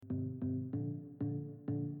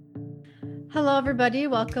Hello, everybody.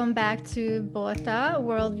 Welcome back to Bota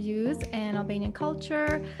Worldviews and Albanian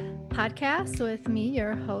Culture podcast with me,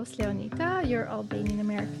 your host, Leonita, your Albanian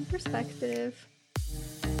American perspective.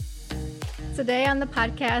 Today on the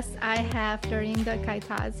podcast, I have Florinda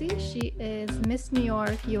Kaitazi. She is Miss New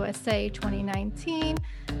York USA 2019.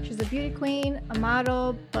 She's a beauty queen, a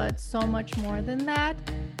model, but so much more than that.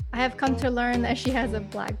 I have come to learn that she has a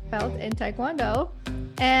black belt in Taekwondo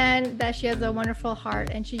and that she has a wonderful heart,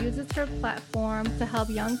 and she uses her platform to help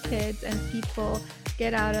young kids and people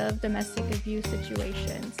get out of domestic abuse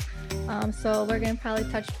situations. So we're going to probably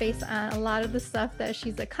touch base on a lot of the stuff that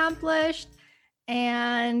she's accomplished.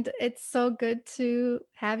 And it's so good to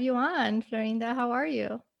have you on, Florinda. How are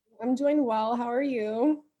you? I'm doing well. How are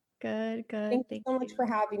you? Good. Thank you Thank so much you. for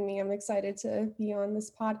having me. I'm excited to be on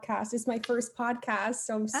this podcast. It's my first podcast,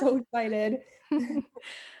 so I'm Ah. so excited.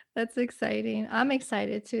 That's exciting. I'm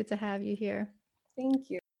excited too to have you here. Thank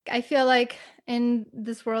you. I feel like in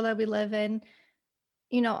this world that we live in,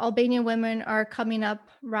 Albanian women are coming up,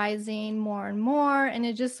 rising more and more. And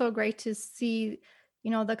it's just so great to see,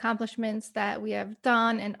 the accomplishments that we have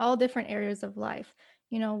done in all different areas of life,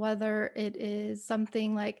 whether it is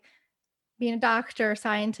something like being a doctor,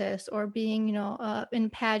 scientist, or being, in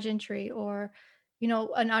pageantry, or,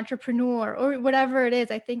 an entrepreneur, or whatever it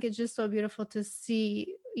is. I think it's just so beautiful to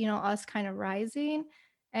see, us kind of rising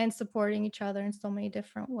and supporting each other in so many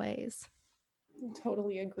different ways.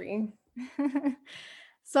 Totally agree.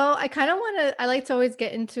 So I like to always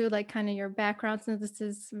get into like kind of your background, since this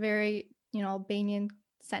is very, Albanian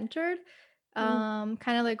centered. Kind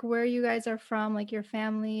of like where you guys are from, like your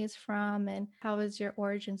family is from, and how is your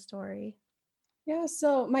origin story? Yeah,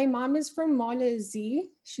 so my mom is from Malezi.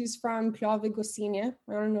 She's from Plovdiv, Gosinje.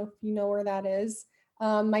 I don't know if you know where that is.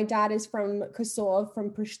 My dad is from Kosovo, from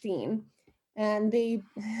Pristina. And they,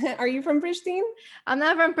 are you from Pristina? I'm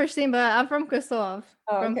not from Prishtina, but I'm from Kosovo,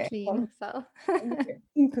 Oh, from okay. Clean. Well, So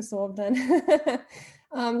in Kosovo then.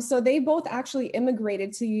 So they both actually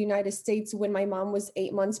immigrated to the United States when my mom was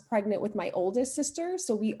 8 months pregnant with my oldest sister.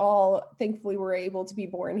 So we all thankfully were able to be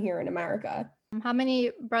born here in America. how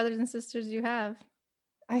many brothers and sisters do you have?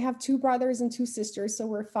 I have two brothers and two sisters, so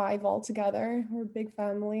we're five altogether. We're a big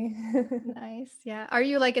family. Nice. Yeah. Are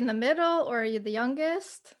you like in the middle, or are you the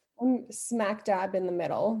youngest? I'm smack dab in the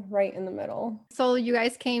middle, right in the middle. So you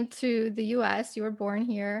guys came to the US, you were born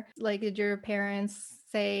here. Like, did your parents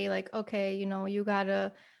say, like, okay, you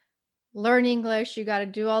gotta learn English, you gotta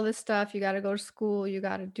do all this stuff, you gotta go to school, you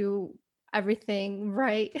gotta do everything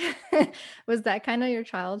right? Was that kind of your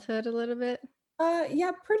childhood a little bit?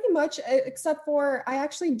 Yeah, pretty much, except for I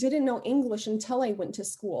actually didn't know English until I went to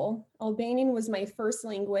school. Albanian was my first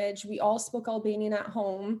language. We all spoke Albanian at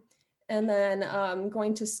home. And then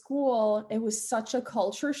going to school, it was such a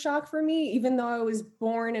culture shock for me. Even though I was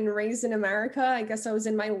born and raised in America, I guess I was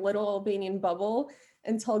in my little Albanian bubble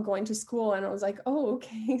until going to school. And I was like, oh,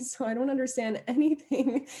 okay, so I don't understand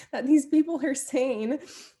anything that these people are saying.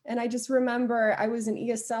 And I just remember I was in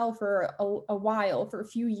ESL for a while, for a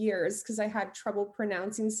few years, because I had trouble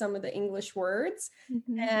pronouncing some of the English words.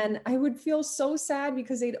 Mhm. And I would feel so sad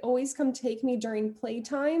because they'd always come take me during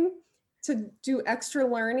playtime to do extra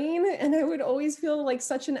learning. And I would always feel like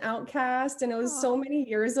such an outcast. And it was so Oh. many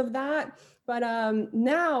years of that. But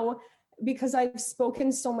now, because I've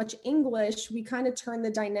spoken so much English, we kind of turn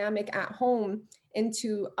the dynamic at home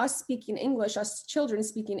into us speaking English, us children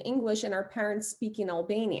speaking English, and our parents speaking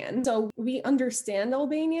Albanian. So we understand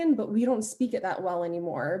Albanian, but we don't speak it that well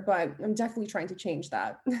anymore. But I'm definitely trying to change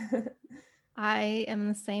that. I am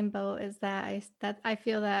the same boat as that. I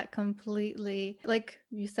feel that completely. Like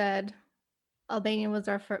you said, Albanian was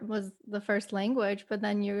was the first language, but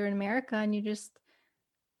then you're in America and you just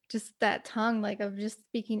that tongue, like, of just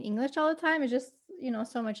speaking English all the time is just,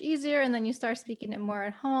 so much easier, and then you start speaking it more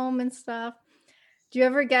at home and stuff. Do you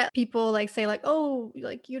ever get people like say like, "Oh,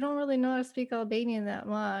 like you don't really know how to speak Albanian that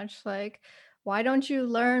much. Like, why don't you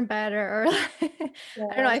learn better?" Or I don't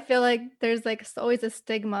know, Yeah. I feel like there's like always a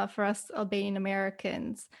stigma for us Albanian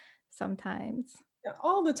Americans sometimes.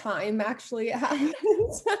 All the time, actually, it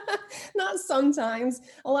happens. Not sometimes.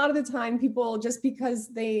 A lot of the time, people, just because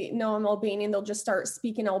they know I'm Albanian, they'll just start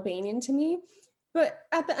speaking Albanian to me. But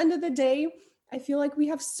at the end of the day, I feel like we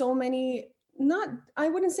have so many, not, I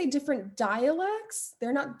wouldn't say different dialects.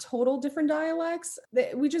 They're not total different dialects.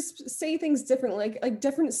 We just say things differently, like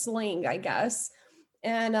different slang, I guess.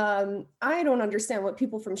 And I don't understand what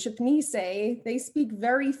people from Shipney say. They speak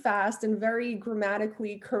very fast and very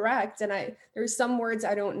grammatically correct. And there's some words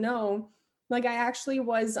I don't know. Like I actually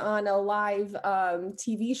was on a live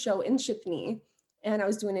TV show in Shipney, and I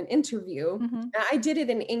was doing an interview. Mhm. I did it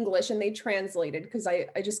in English and they translated because I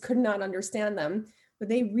just could not understand them. But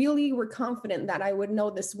they really were confident that I would know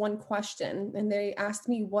this one question. And they asked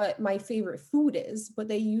me what my favorite food is, but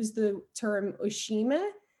they used the term oshime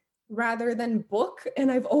rather than book.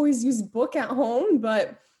 And I've always used book at home,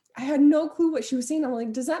 but I had no clue what she was saying. I'm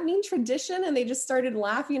like, does that mean tradition? And they just started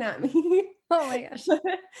laughing at me. Oh my gosh.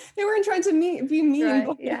 They weren't trying to be mean, Right.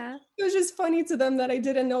 but Yeah. it was just funny to them that I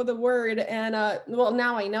didn't know the word. And well,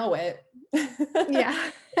 now I know it. Yeah.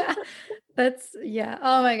 Yeah.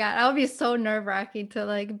 Oh my God. That would be so nerve-wracking to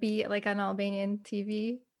like be like an Albanian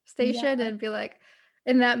TV Yeah. station and be like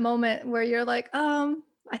in that moment where you're like,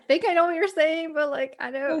 I think I know what you're saying, but like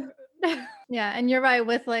I don't. Yeah, and you're right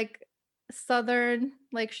with like Southern,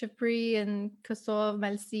 like Shqipëri and Kosovo,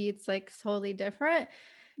 Malsi, it's like totally different.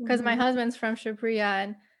 Because my Mhm. husband's from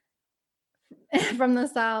Shqipëria and from the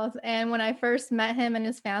South. And when I first met him and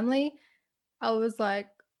his family, I was like,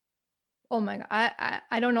 oh my God,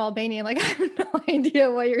 I don't know Albanian. Like I have no idea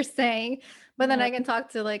what you're saying. But then Yeah. I can talk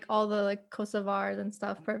to like all the like Kosovars and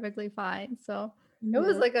stuff perfectly fine. So it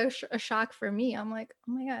was Mhm. like a shock for me. I'm like,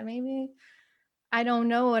 oh my God, maybe I don't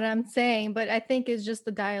know what I'm saying, but I think it's just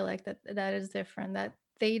the dialect that is different, that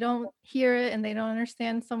they don't hear it and they don't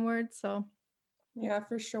understand some words. So Yeah,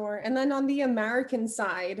 for sure. And then on the American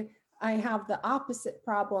side, I have the opposite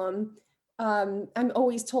problem. I'm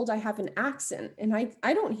always told I have an accent, and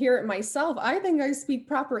I don't hear it myself. I think I speak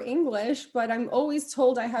proper English, but I'm always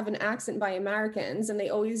told I have an accent by Americans, and they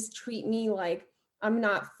always treat me like I'm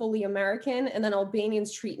not fully American, and then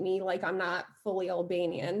Albanians treat me like I'm not fully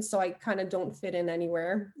Albanian. So I kind of don't fit in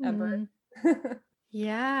anywhere ever. mm,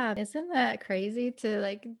 yeah, isn't that crazy to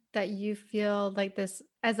like that you feel like this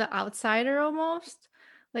as an outsider almost?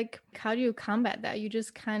 Like how do you combat that? You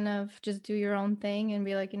just kind of just do your own thing and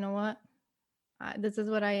be like, you know what? This is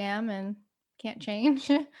what I am and can't change.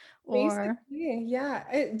 Basically, Or yeah,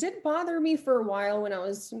 it did bother me for a while when I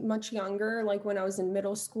was much younger, like when I was in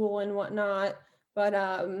middle school and whatnot. But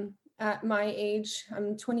at my age,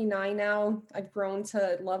 I'm 29 now. I've grown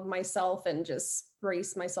to love myself and just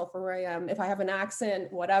brace myself for where I am. If I have an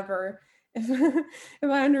accent, whatever. If if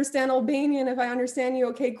I understand Albanian, if I understand you,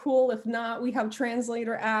 okay, cool. If not, we have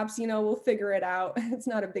translator apps, we'll figure it out. It's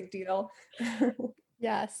not a big deal.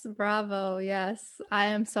 yes, bravo. Yes, I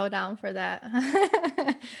am so down for that.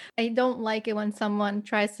 I don't like it when someone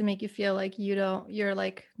tries to make you feel like you're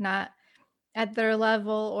like not at their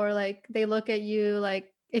level, or like they look at you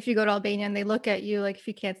like if you go to Albania and they look at you like if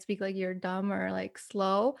you can't speak like you're dumb or like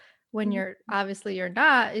slow when you're obviously you're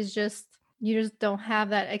not. Is just you just don't have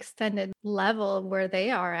that extended level of where they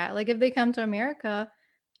are at. Like if they come to America,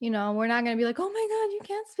 we're not going to be like, "Oh my God, you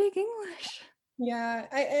can't speak English." Yeah,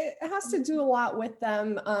 it has to do a lot with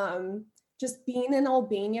them. Just being in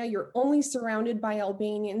Albania, you're only surrounded by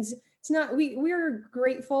Albanians. It's not we're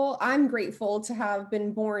grateful. I'm grateful to have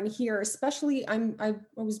been born here, especially I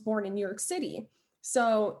was born in New York City.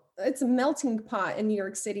 So it's a melting pot in New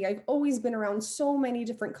York City. I've always been around so many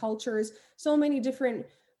different cultures, so many different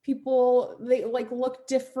people. They like look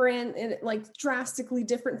different and like drastically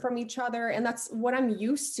different from each other. And that's what I'm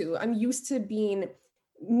used to. I'm used to being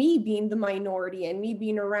the minority and me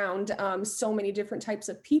being around so many different types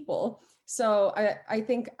of people. So I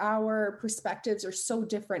think our perspectives are so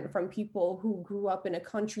different from people who grew up in a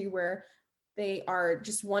country where they are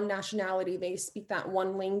just one nationality, they speak that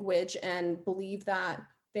one language and believe that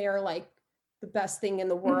they are like the best thing in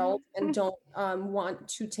the world and don't want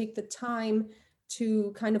to take the time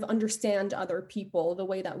to kind of understand other people the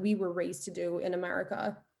way that we were raised to do in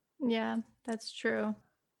America. Yeah, that's true.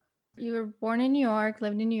 You were born in New York,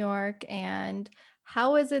 lived in New York, and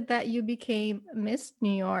how is it that you became Miss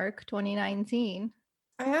New York 2019?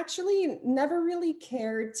 I actually never really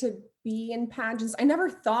cared to be in pageants. I never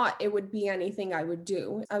thought it would be anything I would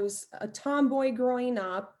do. I was a tomboy growing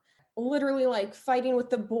up, literally like fighting with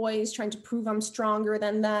the boys, trying to prove I'm stronger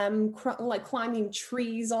than them, like climbing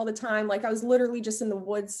trees all the time. Like I was literally just in the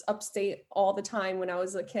woods upstate all the time when I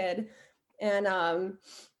was a kid. And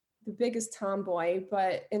the biggest tomboy.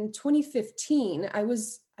 But in 2015,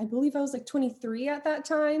 I believe I was like 23 at that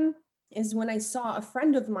time, is when I saw a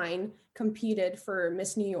friend of mine competed for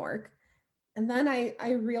Miss New York. And then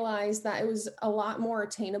I realized that it was a lot more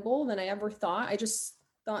attainable than I ever thought. I just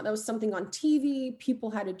thought that was something on TV.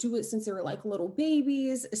 People had to do it since they were like little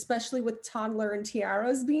babies, especially with toddler and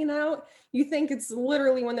tiaras being out. You think it's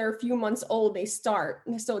literally when they're a few months old, they start.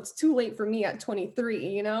 So it's too late for me at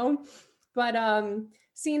 23, But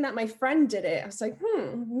seeing that my friend did it, I was like,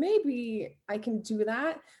 maybe I can do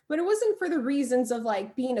that. But it wasn't for the reasons of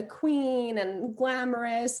like being a queen and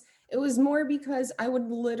glamorous. It was more because I would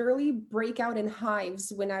literally break out in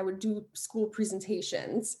hives when I would do school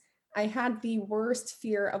presentations. I had the worst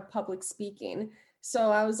fear of public speaking.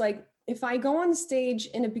 So I was like, if I go on stage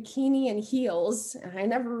in a bikini and heels, and I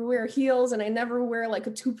never wear heels and I never wear like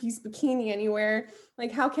a two-piece bikini anywhere,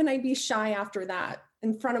 like how can I be shy after that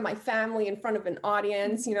in front of my family, in front of an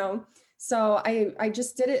audience, you know? So I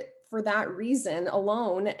just did it for that reason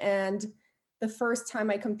alone. And the first time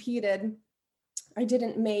I competed, I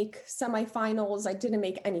didn't make semifinals. I didn't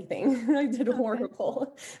make anything. I did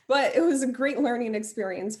horrible, but it was a great learning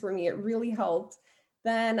experience for me. It really helped.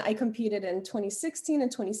 Then I competed in 2016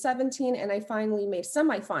 and 2017, and I finally made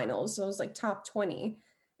semifinals. So it was like top 20.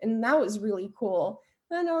 And that was really cool.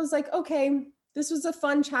 Then I was like, okay, this was a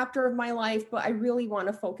fun chapter of my life, but I really want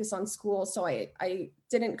to focus on school. So I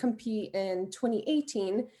didn't compete in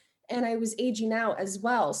 2018, and I was aging out as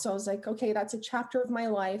well. So I was like, okay, that's a chapter of my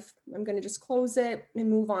life. I'm going to just close it and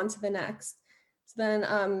move on to the next. So then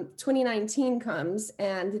 2019 comes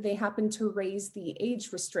and they happen to raise the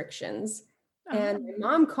age restrictions. And my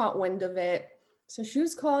mom caught wind of it. So she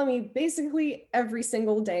was calling me basically every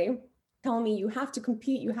single day, telling me, you have to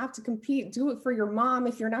compete, do it for your mom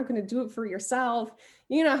if you're not going to do it for yourself.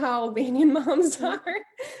 You know how Albanian moms are,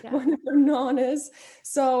 when they're honest.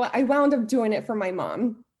 So I wound up doing it for my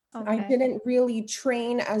mom. I didn't really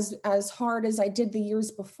train as hard as I did the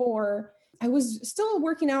years before. I was still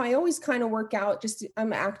working out. I always kind of work out, just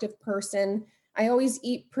I'm an active person. I always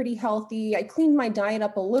eat pretty healthy. I cleaned my diet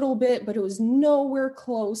up a little bit, but it was nowhere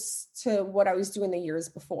close to what I was doing the years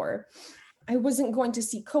before. I wasn't going to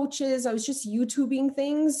see coaches. I was just YouTubing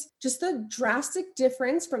things. Just the drastic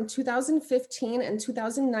difference from 2015 and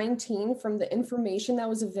 2019 from the information that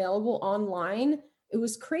was available online. It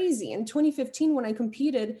was crazy. In 2015, when I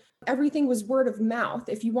competed, everything was word of mouth.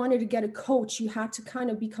 If you wanted to get a coach, you had to kind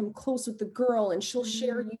of become close with the girl and she'll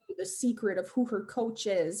share you the secret of who her coach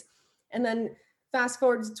is. And then fast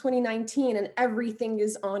forward to 2019 and everything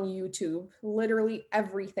is on YouTube, literally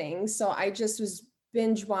everything. So I just was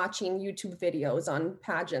binge watching YouTube videos on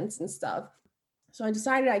pageants and stuff. So I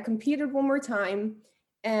decided I competed one more time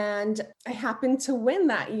and I happened to win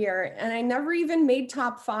that year. And I never even made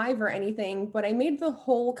top 5 or anything, but I made the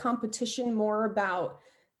whole competition more about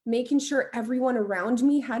making sure everyone around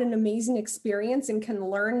me had an amazing experience and can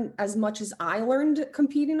learn as much as I learned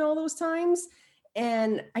competing all those times.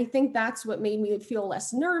 And I think that's what made me feel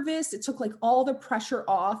less nervous. It took like all the pressure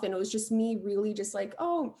off. And it was just me really just like,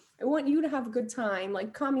 oh, I want you to have a good time,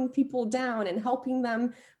 like calming people down and helping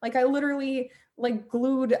them. Like I literally like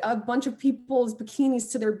glued a bunch of people's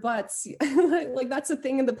bikinis to their butts. Like that's a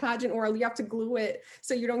thing in the pageant world. You have to glue it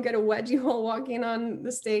so you don't get a wedgie while walking on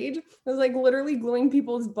the stage. I was like literally gluing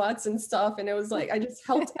people's butts and stuff. And it was like, I just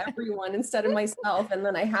helped everyone instead of myself. And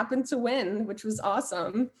then I happened to win, which was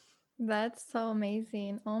awesome. That's so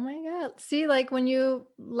amazing. Oh my God. See, like when you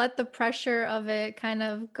let the pressure of it kind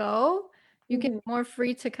of go, you get more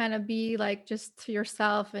free to kind of be like just to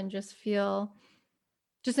yourself and just feel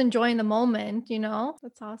just enjoying the moment, you know?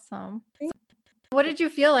 That's awesome. So what did you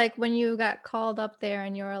feel like when you got called up there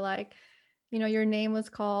and you were like, you know, your name was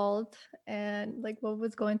called and like what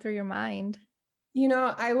was going through your mind? You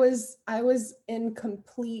know, I was in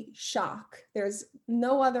complete shock. There's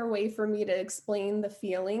no other way for me to explain the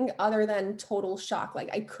feeling other than total shock. Like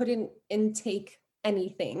I couldn't intake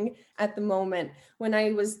anything at the moment. When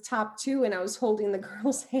I was top 2 and I was holding the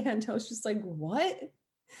girl's hand, I was just like,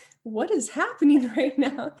 what is happening right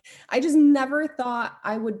now? I just never thought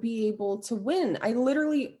I would be able to win. I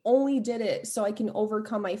literally only did it so I can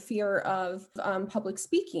overcome my fear of public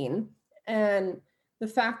speaking. And the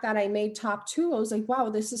fact that I made top 2, I was like, wow,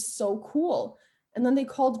 this is so cool. And then they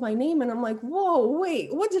called my name and I'm like, whoa,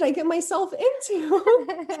 wait, what did I get myself into?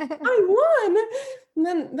 I won. And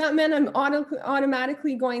then that meant I'm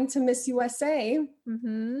automatically going to Miss USA.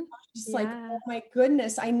 Just like, oh my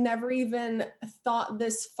goodness, I never even thought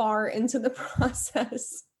this far into the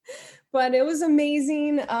process. But it was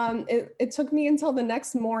amazing. It took me until the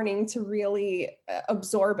next morning to really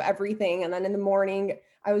absorb everything. And then in the morning,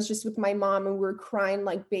 I was just with my mom and we were crying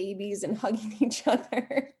like babies and hugging each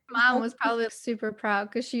other. Mom was probably super proud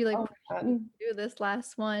because she like do this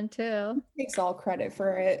last one too. She takes all credit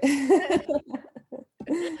for it.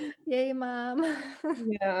 Yay, Mom.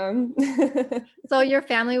 Yeah. So your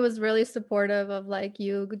family was really supportive of like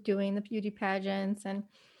you doing the beauty pageants and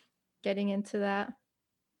getting into that?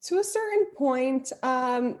 To a certain point,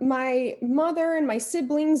 my mother and my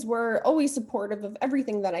siblings were always supportive of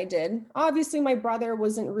everything that I did. Obviously, my brother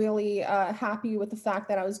wasn't really happy with the fact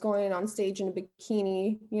that I was going on stage in a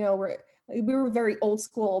bikini. You know, where We were very old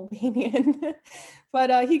school Albanian,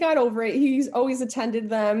 but he got over it. He's always attended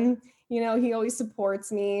them. He always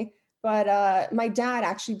supports me. But my dad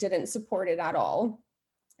actually didn't support it at all.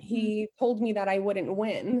 Mm. He told me that I wouldn't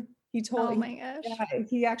win. Oh my gosh. Yeah,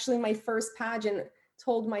 he actually, my first pageant,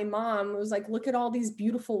 told my mom, it was like, look at all these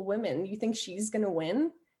beautiful women. You think she's going to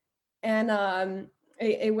win? And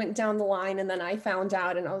it went down the line. And then I found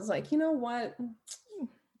out and I was like, you know what?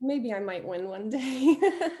 Maybe I might win one day.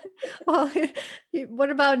 Well, what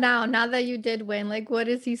about now? Now that you did win, like, what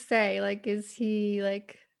does he say? Like, is he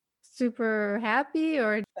like super happy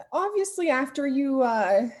or? Obviously, after you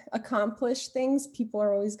accomplish things, people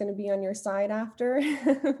are always going to be on your side after.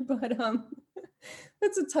 But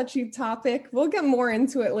that's a touchy topic. We'll get more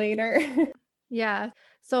into it later. Yeah.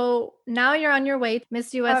 So now you're on your way to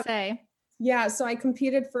Miss Uh, USA. yeah, so I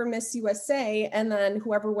competed for Miss USA, and then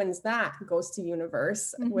whoever wins that goes to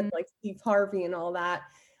Universe with Hmm. like Steve Harvey and all that.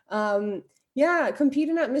 Yeah,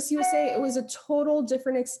 competing at Miss USA, it was a total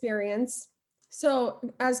different experience. So,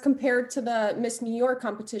 as compared to the Miss New York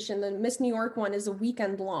competition, the Miss New York one is a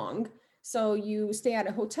weekend long. So, you stay at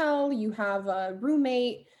a hotel, you have a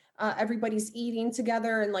roommate, everybody's eating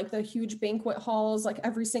together in like the huge banquet halls, like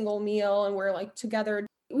every single meal, and we're like together.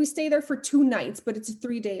 We stay there for 2 nights, but it's a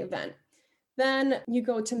 3-day event. Then you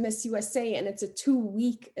go to Miss USA and it's a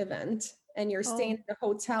 2-week event and you're staying Oh, in a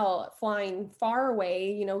hotel flying far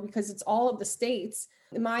away, because it's all of the states.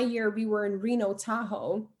 In my year, we were in Reno,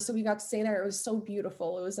 Tahoe. So we got to stay there. It was so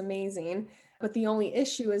beautiful. It was amazing. But the only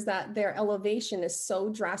issue is that their elevation is so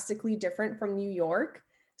drastically different from New York.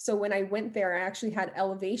 So when I went there, I actually had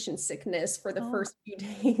elevation sickness for the oh, first few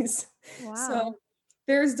days. wow. So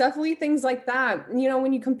there's definitely things like that.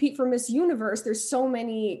 When you compete for Miss Universe, there's so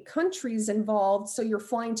many countries involved. So you're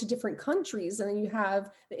flying to different countries, and then you have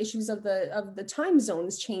the issues of the time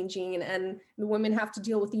zones changing, and the women have to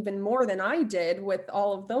deal with even more than I did with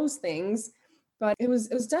all of those things. But it was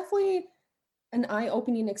definitely an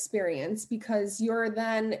eye-opening experience because you're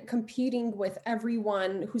then competing with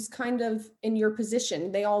everyone who's kind of in your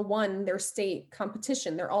position. They all won their state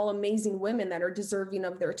competition. They're all amazing women that are deserving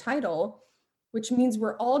of their title, which means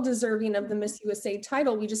we're all deserving of the Miss USA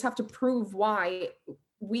title. We just have to prove why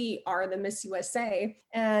we are the Miss USA.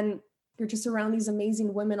 And you're just around these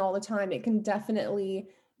amazing women all the time. It can definitely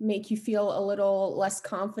make you feel a little less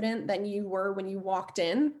confident than you were when you walked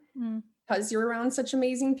in Mm. because you're around such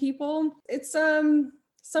amazing people. It's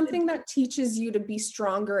something that teaches you to be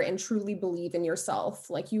stronger and truly believe in yourself.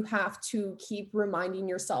 Like you have to keep reminding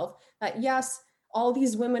yourself that yes, all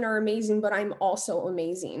these women are amazing, but I'm also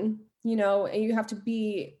amazing. And you have to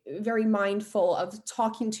be very mindful of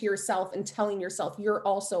talking to yourself and telling yourself you're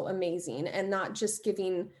also amazing and not just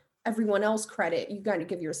giving everyone else credit. You got to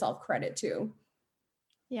give yourself credit too.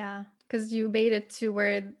 Yeah, because you made it to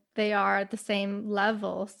where they are at the same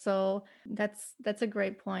level. So that's a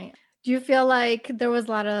great point. Do you feel like there was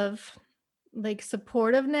a lot of like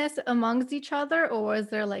supportiveness amongst each other, or was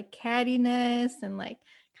there like cattiness and like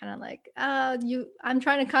kind of like, I'm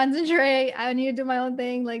trying to concentrate, I need to do my own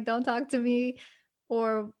thing, like don't talk to me?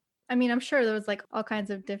 Or I mean, I'm sure there was like all kinds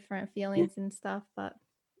of different feelings and stuff, but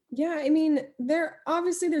Yeah, I mean,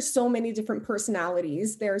 there's so many different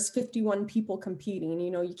personalities. There's 51 people competing,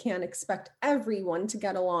 you can't expect everyone to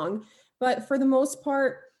get along. But for the most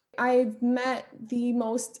part, I've met the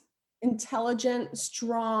most intelligent,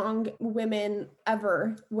 strong women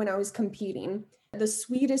ever when I was competing. The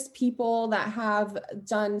sweetest people that have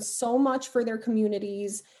done so much for their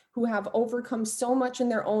communities, who have overcome so much in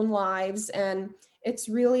their own lives. And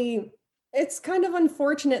it's kind of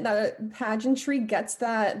unfortunate that pageantry gets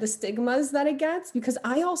the stigmas that it gets because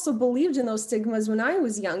I also believed in those stigmas when I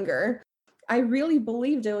was younger. I really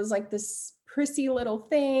believed it was like this prissy little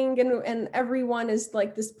thing and everyone is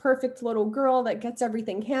like this perfect little girl that gets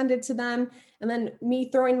everything handed to them. And then me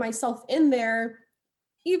throwing myself in there,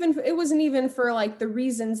 even it wasn't even for like the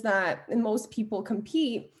reasons that most people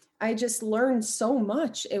compete. I just learned so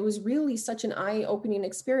much. It was really such an eye-opening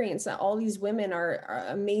experience that all these women are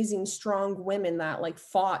amazing, strong women that like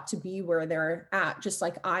fought to be where they're at, just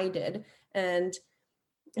like I did. And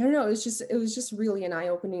I don't know, it was just really an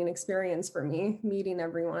eye-opening experience for me meeting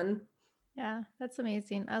everyone. yeah, that's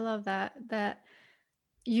amazing. I love that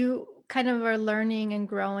you kind of are learning and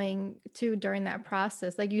growing too during that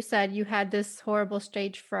process. Like you said, you had this horrible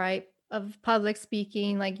stage fright of public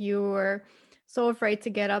speaking, like you were so afraid to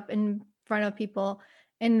get up in front of people.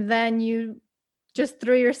 And then you just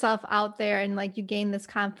threw yourself out there and like you gained this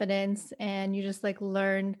confidence and you just like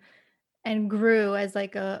learned and grew as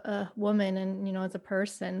like a woman and as a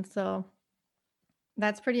person. So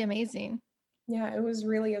that's pretty amazing. Yeah, it was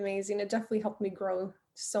really amazing. It definitely helped me grow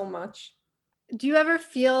so much. Do you ever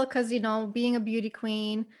feel, because being a beauty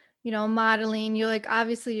queen, modeling, you're like,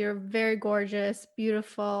 obviously you're very gorgeous,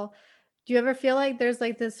 beautiful. Do you ever feel like there's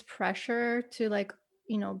like this pressure to like,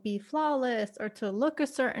 be flawless or to look a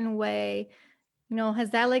certain way? Has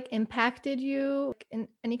that like impacted you in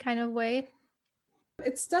any kind of way?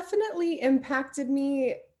 It's definitely impacted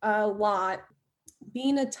me a lot.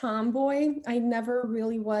 Being a tomboy, I never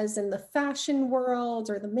really was in the fashion world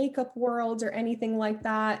or the makeup world or anything like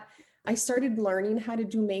that. I started learning how to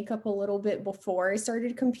do makeup a little bit before I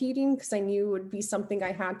started competing because I knew it would be something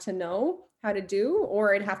I had to know how to do,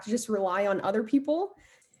 or I'd have to just rely on other people.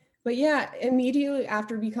 But yeah, immediately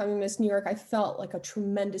after becoming Miss New York, I felt like a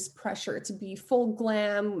tremendous pressure to be full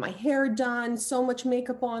glam, my hair done, so much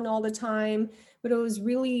makeup on all the time. But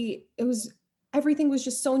everything was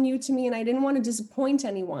just so new to me and I didn't want to disappoint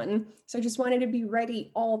anyone. So I just wanted to be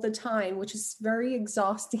ready all the time, which is very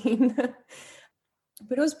exhausting.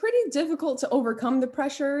 But it was pretty difficult to overcome the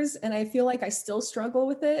pressures. And I feel like I still struggle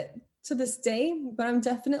with it to this day, but I'm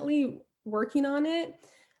definitely working on it,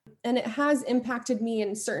 and it has impacted me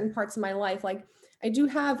in certain parts of my life. Like I do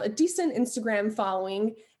have a decent Instagram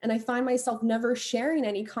following, and I find myself never sharing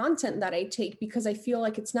any content that I take because I feel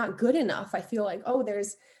like it's not good enough. I feel like, oh,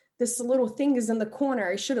 there's this little thing is in the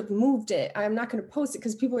corner. I should have moved it. I'm not going to post it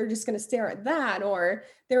because people are just going to stare at that, or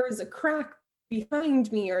there was a crack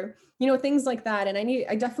behind me, or things like that. And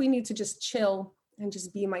I definitely need to just chill and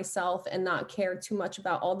just be myself and not care too much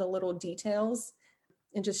about all the little details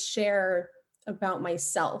and just share about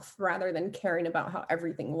myself rather than caring about how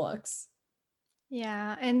everything looks.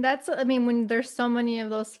 Yeah, and I mean, when there's so many of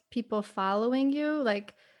those people following you,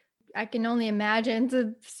 like I can only imagine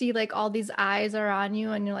to see like all these eyes are on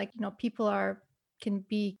you and you're like, people can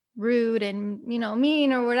be rude and,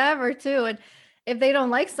 mean or whatever too. And if they don't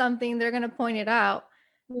like something, they're going to point it out.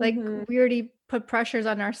 Like Mhm. we already put pressures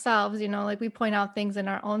on ourselves, like we point out things in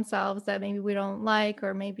our own selves that maybe we don't like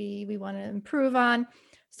or maybe we want to improve on.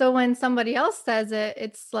 So when somebody else says it,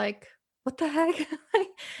 it's like, what the heck? Like,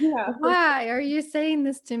 Yeah, for sure. why are you saying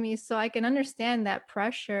this to me? So I can understand that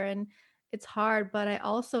pressure and it's hard, but I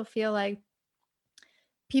also feel like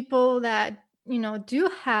people that, do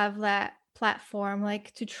have that platform,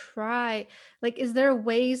 like to try, like, is there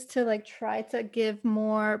ways to like try to give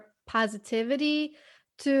more positivity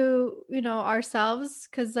to, ourselves?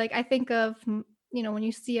 Cause like I think of, when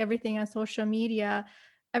you see everything on social media,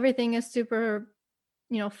 everything is super,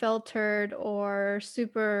 filtered or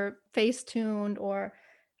super face tuned or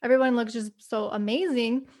everyone looks just so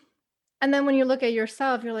amazing. And then when you look at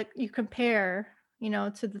yourself, you're like, you compare,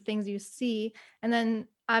 to the things you see. And then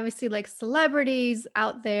obviously, like celebrities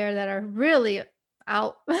out there that are really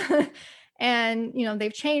out. And,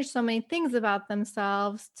 they've changed so many things about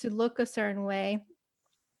themselves to look a certain way.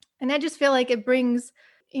 And I just feel like it brings,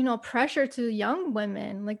 pressure to young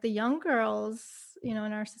women, like the young girls, in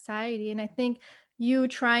our society. And I think you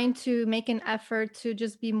trying to make an effort to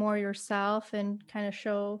just be more yourself and kind of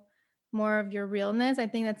show more of your realness, I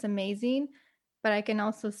think that's amazing. But I can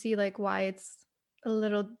also see like why it's a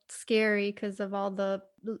little scary because of all the,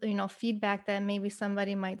 feedback that maybe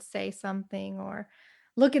somebody might say something or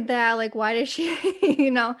look at that, like, why did she,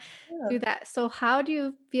 Yeah. do that? So how do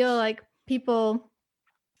you feel like people,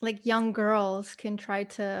 like young girls, can try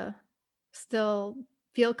to still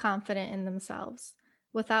feel confident in themselves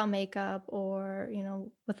without makeup or,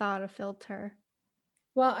 without a filter?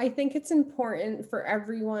 Well, I think it's important for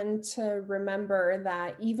everyone to remember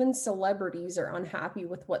that even celebrities are unhappy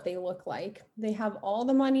with what they look like. They have all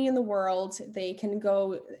the money in the world. They can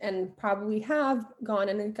go and probably have gone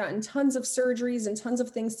and gotten tons of surgeries and tons of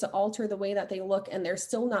things to alter the way that they look, and they're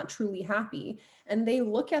still not truly happy. And they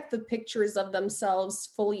look at the pictures of themselves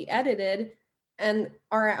fully edited and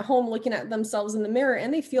are at home looking at themselves in the mirror,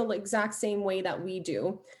 and they feel the exact same way that we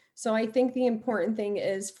do. So I think the important thing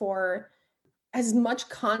is for as much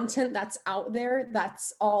content that's out there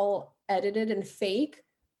that's all edited and fake,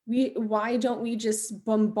 why don't we just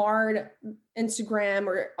bombard Instagram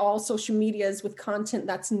or all social medias with content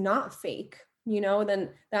that's not fake? Then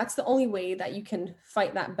that's the only way that you can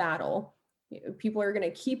fight that battle. People are going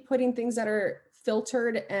to keep putting things that are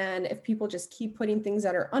filtered, and if people just keep putting things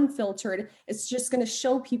that are unfiltered, it's just going to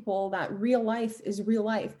show people that real life is real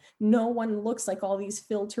life. No one looks like all these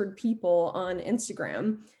filtered people on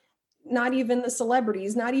Instagram, not even the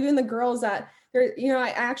celebrities, not even the girls that they're, I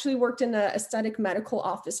actually worked in a aesthetic medical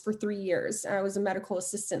office for 3 years. I was a medical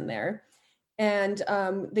assistant there. And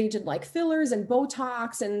they did like fillers and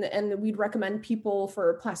Botox, and we'd recommend people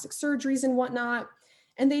for plastic surgeries and whatnot.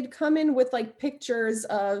 And they'd come in with like pictures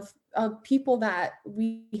of people that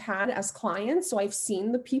we had as clients. So I've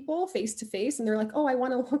seen the people face to face and they're like, oh, I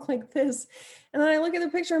want to look like this. And then I look at the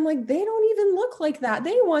picture, I'm like, they don't even look like that.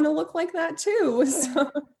 They want to look like that too. So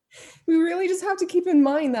we really just have to keep in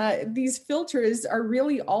mind that these filters are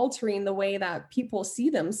really altering the way that people see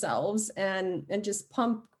themselves and just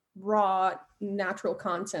pump raw, natural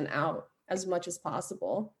content out as much as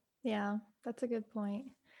possible. Yeah, that's a good point.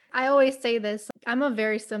 I always say this. I'm a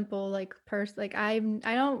very simple like person. Like I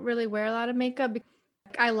don't really wear a lot of makeup.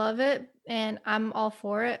 I love it and I'm all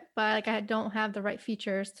for it, but like I don't have the right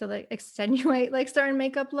features to like extenuate like certain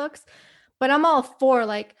makeup looks. But I'm all for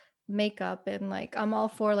like makeup and like I'm all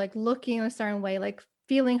for like looking a certain way, like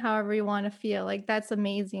feeling however you want to feel. Like that's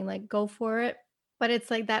amazing. Like go for it. But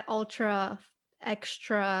it's like that ultra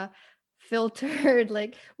extra filtered,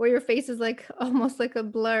 like where your face is like almost like a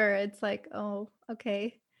blur. It's like, oh,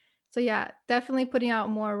 okay. So yeah, definitely putting out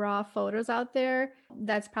more raw photos out there.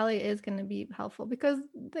 That's probably is going to be helpful because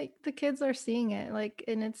like the kids are seeing it like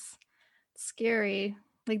and it's scary.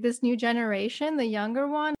 Like this new generation, the younger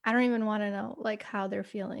one, I don't even want to know like how they're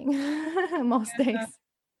feeling most days.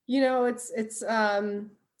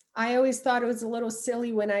 I always thought it was a little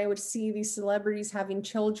silly when I would see these celebrities having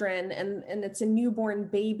children and it's a newborn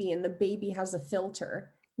baby and the baby has a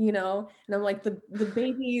filter, and I'm like, the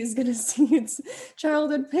baby is going to see its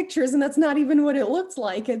childhood pictures and that's not even what it looks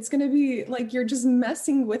like. It's going to be like, you're just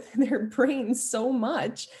messing with their brain so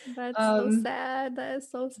much. That's so sad. That is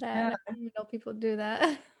so sad. Yeah. I didn't even know people do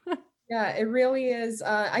that. Yeah, it really is.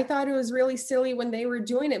 I thought it was really silly when they were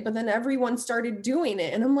doing it, but then everyone started doing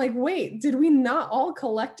it. And I'm like, wait, did we not all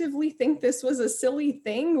collectively think this was a silly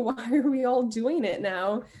thing? Why are we all doing it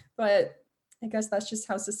now? But I guess that's just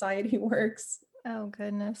how society works. Oh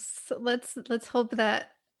goodness. So let's hope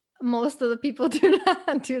that most of the people do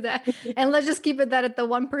not do that. And let's just keep it that at the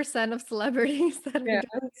 1% of celebrities that are Yeah,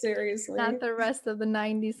 doing it, seriously. not the rest of the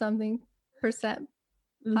 90 something percent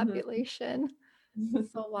population.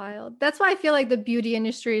 So wild. That's why I feel like the beauty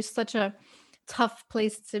industry is such a tough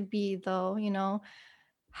place to be though,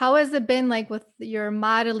 How has it been like with your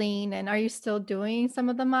modeling and are you still doing some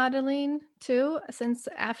of the modeling too since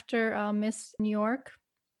after Miss New York?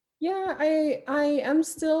 Yeah, I am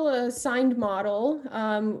still a signed model,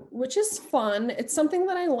 which is fun. It's something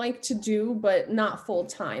that I like to do, but not full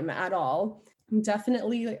time at all. I'm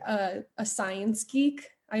definitely a science geek.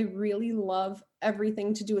 I really love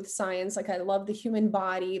everything to do with science. Like I love the human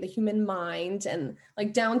body, the human mind, and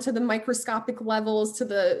like down to the microscopic levels to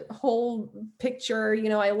the whole picture.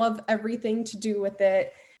 I love everything to do with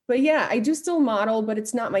it. But yeah, I do still model, but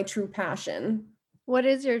it's not my true passion. What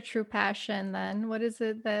is your true passion then? What is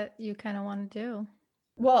it that you kind of want to do?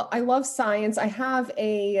 Well, I love science. I have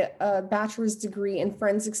a bachelor's degree in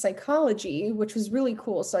forensic psychology, which was really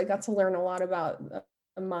cool. So I got to learn a lot about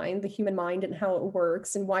the mind, the human mind, and how it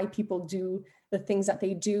works and why people do the things that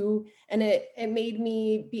they do. And it made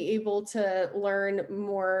me be able to learn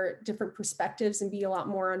more different perspectives and be a lot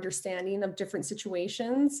more understanding of different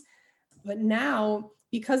situations. But now,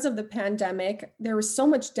 because of the pandemic, there was so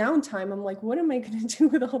much downtime. I'm like, what am I going to do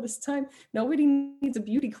with all this time? Nobody needs a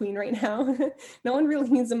beauty queen right now. No one really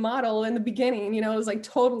needs a model in the beginning. It was like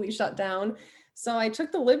totally shut down. So I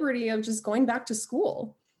took the liberty of just going back to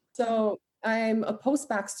school. So I'm a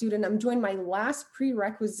post-bac student. I'm doing my last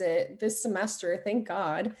prerequisite this semester, thank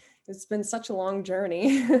God. It's been such a long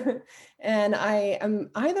journey. And I am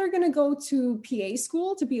either going to go to PA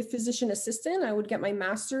school to be a physician assistant. I would get my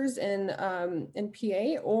master's in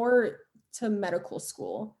PA, or to medical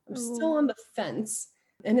school. I'm still on the fence.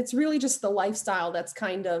 And it's really just the lifestyle that's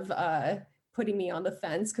kind of putting me on the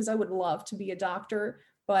fence, because I would love to be a doctor,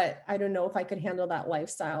 but I don't know if I could handle that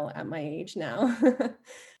lifestyle at my age now.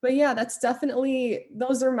 But yeah,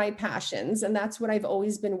 those are my passions. And that's what I've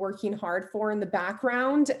always been working hard for in the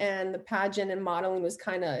background. And the pageant and modeling was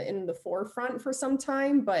kind of in the forefront for some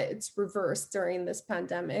time, but it's reversed during this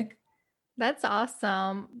pandemic. That's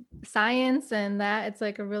awesome. Science and that, it's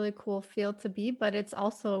like a really cool field to be, but it's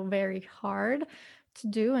also very hard to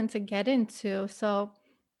do and to get into. So,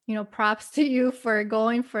 props to you for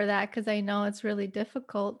going for that because I know it's really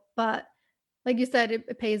difficult. But like you said,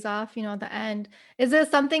 it pays off, at the end. Is there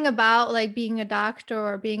something about like being a doctor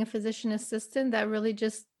or being a physician assistant that really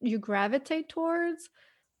just you gravitate towards?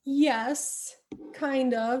 Yes,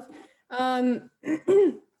 kind of.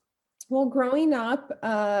 Well, growing up,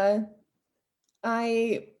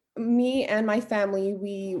 me and my family,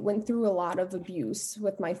 we went through a lot of abuse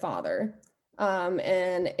with my father.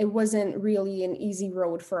 And it wasn't really an easy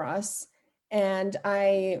road for us. And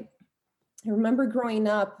I remember growing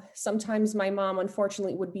up, sometimes my mom,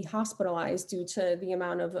 unfortunately, would be hospitalized due to the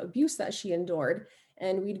amount of abuse that she endured.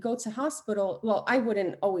 and we'd go to hospital. Well, I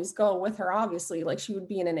wouldn't always go with her, obviously, like she would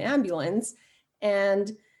be in an ambulance.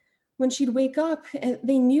 And when she'd wake up, and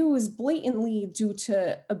they knew it was blatantly due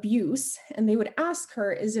to abuse, and they would ask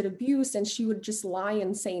her, is it abuse? And she would just lie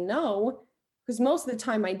and say no, because most of the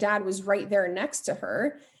time my dad was right there next to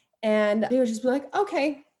her, and they would just be like,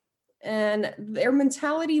 okay. And their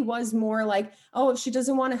mentality was more like, oh, if she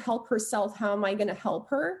doesn't want to help herself, how am I going to help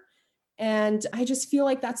her? And I just feel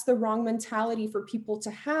like that's the wrong mentality for people to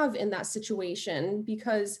have in that situation,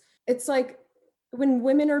 because it's like, when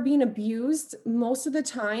women are being abused, most of the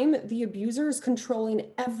time, the abuser is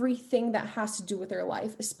controlling everything that has to do with their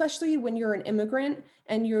life, especially when you're an immigrant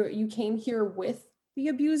and you came here with the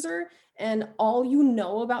abuser, and all you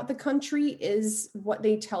know about the country is what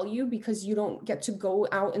they tell you, because you don't get to go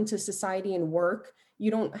out into society and work.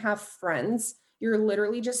 You don't have friends. You're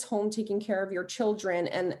literally just home taking care of your children,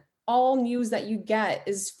 and all news that you get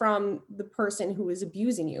is from the person who is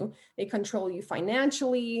abusing you. They control you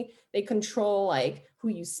financially, they control like who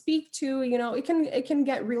you speak to. You know, it can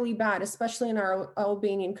get really bad, especially in our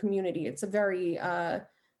Albanian community. It's a very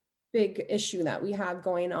big issue that we have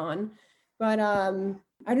going on. But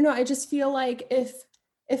I don't know, I just feel like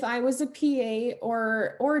if I was a PA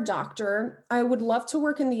or a doctor, I would love to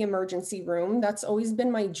work in the emergency room. That's always been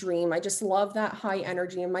my dream. I just love that high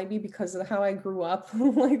energy. It might be because of how I grew up,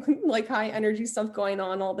 like high energy stuff going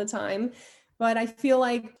on all the time. But I feel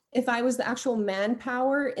like if I was the actual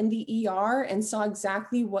manpower in the ER and saw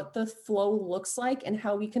exactly what the flow looks like and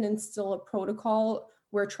how we can instill a protocol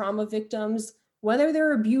where trauma victims, whether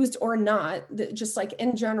they're abused or not, just like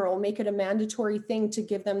in general, make it a mandatory thing to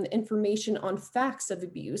give them the information on facts of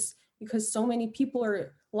abuse, because so many people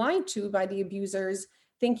are lied to by the abusers,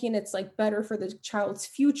 thinking it's like better for the child's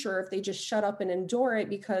future if they just shut up and endure it,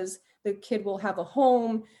 because the kid will have a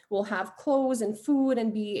home, will have clothes and food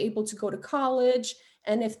and be able to go to college.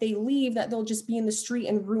 And if they leave, that they'll just be in the street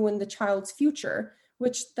and ruin the child's future,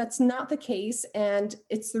 which that's not the case. And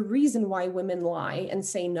it's the reason why women lie and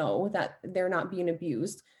say no, that they're not being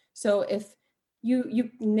abused. So if you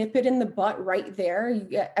nip it in the butt right there, you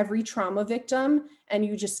get every trauma victim and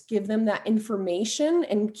you just give them that information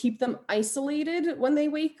and keep them isolated when they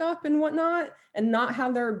wake up and whatnot, and not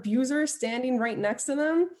have their abuser standing right next to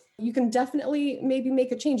them, you can definitely maybe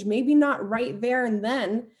make a change. Maybe not right there and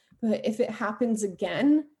then, but if it happens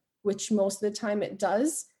again, which most of the time it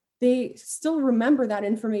does, they still remember that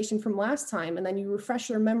information from last time, and then you refresh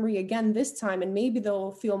their memory again this time, and maybe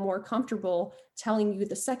they'll feel more comfortable telling you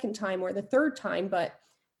the second time or the third time. But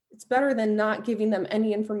it's better than not giving them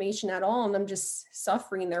any information at all and them just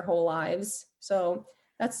suffering their whole lives. So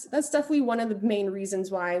that's definitely one of the main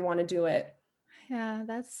reasons why I want to do it. Yeah,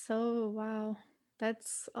 that's so wow.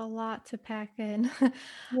 That's a lot to pack in. Yeah.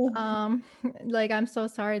 um like I'm so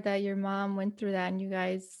sorry that your mom went through that and you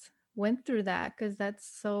guys went through that, cuz that's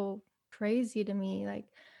so crazy to me, like,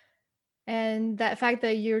 and that fact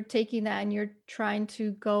that you're taking that and you're trying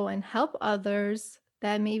to go and help others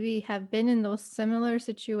that maybe have been in those similar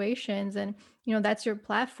situations, and that's your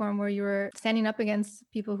platform where you're standing up against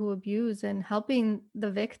people who abuse and helping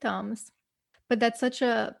the victims. But that's such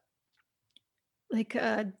a like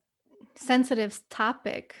a sensitive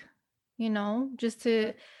topic, just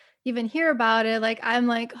to even hear about it. Like, I'm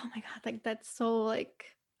like, oh my God, like that's so like,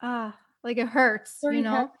 like it hurts, Very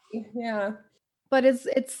happy. Yeah. but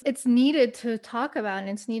it's needed to talk about, and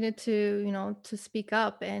it's needed to, to speak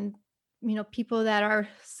up. And, people that are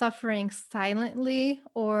suffering silently,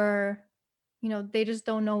 or, they just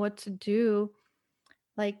don't know what to do.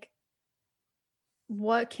 Like,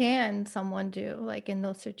 what can someone do, like, in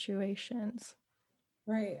those situations?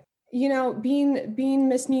 Right. You know, being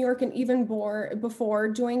Miss New York, and even before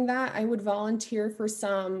doing that, I would volunteer for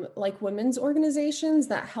some like women's organizations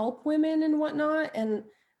that help women and whatnot. And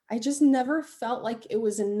I just never felt like it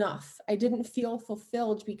was enough. I didn't feel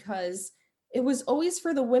fulfilled, because it was always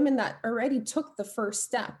for the women that already took the first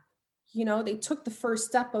step. You know, they took the first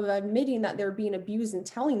step of admitting that they're being abused and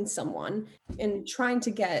telling someone and trying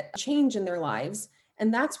to get change in their lives.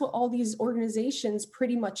 And that's what all these organizations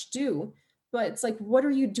pretty much do. But it's like, what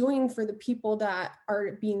are you doing for the people that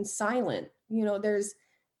are being silent? You know, there's,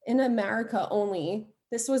 in America only,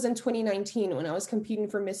 this was in 2019 when I was competing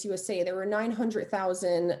for Miss USA, there were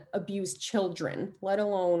 900,000 abused children, let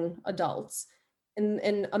alone adults,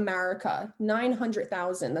 in America.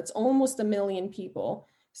 900,000, that's almost a million people.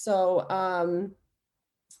 So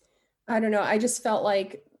I don't know, I just felt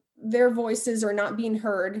like their voices are not being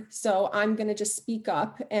heard. So I'm going to just speak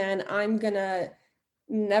up, and I'm going to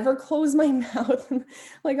never close my mouth.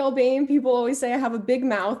 Like Albanian people always say, I have a big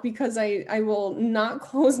mouth, because I will not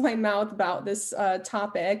close my mouth about this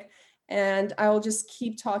topic. And I'll just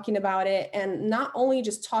keep talking about it, and not only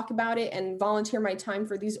just talk about it and volunteer my time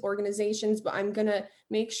for these organizations, but I'm going to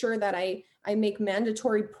make sure that I make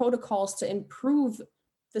mandatory protocols to improve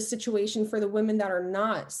the situation for the women that are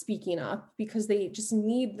not speaking up, because they just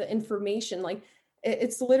need the information. Like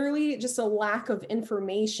it's literally just a lack of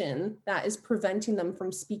information that is preventing them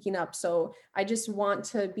from speaking up. So I just want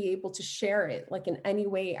to be able to share it like in any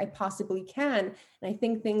way I possibly can. And I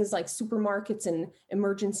think things like supermarkets and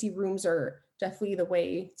emergency rooms are definitely the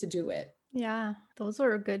way to do it. Yeah, those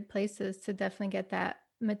are good places to definitely get that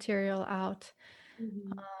material out.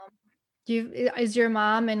 Mhm. Is your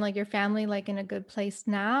mom and like your family like in a good place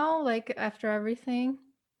now, like after everything?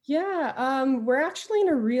 Yeah, we're actually in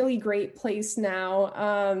a really great place now.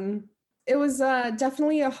 It was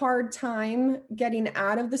definitely a hard time getting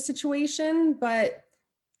out of the situation, but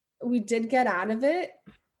we did get out of it.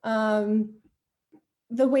 Um,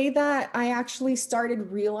 the way that I actually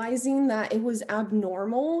started realizing that it was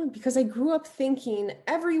abnormal, because I grew up thinking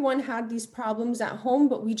everyone had these problems at home,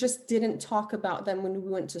 but we just didn't talk about them when we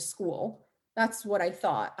went to school. That's what I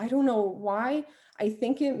thought. I don't know why. I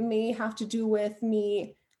think it may have to do with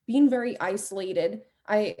me being very isolated.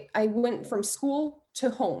 I went from school to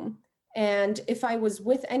home. And if I was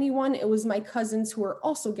with anyone, it was my cousins who were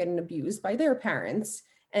also getting abused by their parents.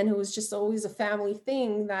 And it was just always a family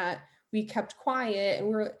thing that we kept quiet,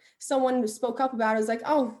 and someone who spoke up about it was like,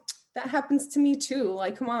 oh, that happens to me too.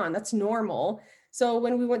 Like, come on, that's normal. So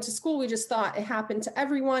when we went to school, we just thought it happened to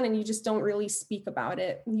everyone, and you just don't really speak about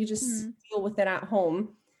it. You just Mm. deal with it at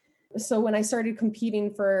home. So when I started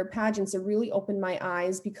competing for pageants, it really opened my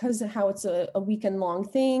eyes, because of how it's a weekend long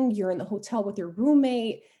thing. You're in the hotel with your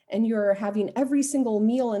roommate, and you're having every single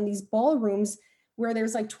meal in these ballrooms where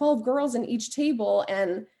there's like 12 girls in each table.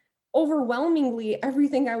 And overwhelmingly,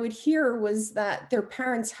 everything I would hear was that their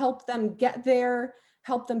parents helped them get there,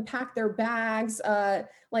 helped them pack their bags,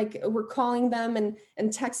 like we're calling them and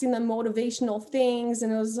texting them motivational things.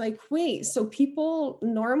 And it was like, wait, so people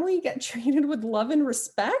normally get treated with love and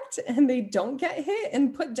respect, and they don't get hit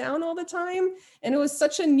and put down all the time? And it was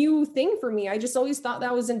such a new thing for me. I just always thought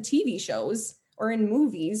that was in TV shows or in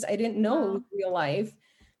movies. I didn't know it was Wow. real life.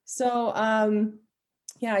 So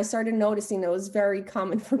yeah, I started noticing it was very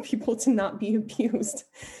common for people to not be abused.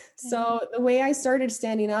 Dang. So the way I started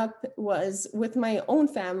standing up was with my own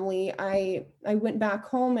family. I went back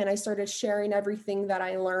home and I started sharing everything that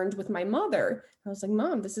I learned with my mother. I was like,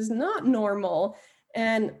 Mom, this is not normal.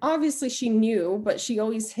 And obviously she knew, but she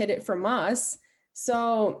always hid it from us.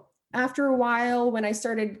 So after a while, when I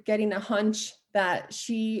started getting a hunch that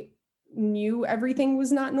she knew everything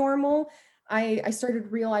was not normal, I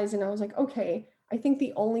started realizing, I was like, okay, I think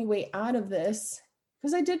the only way out of this,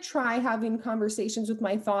 because I did try having conversations with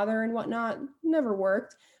my father and whatnot, never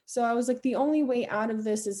worked. So I was like, the only way out of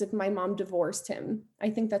this is if my mom divorced him. I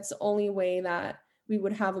think that's the only way that we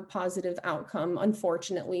would have a positive outcome,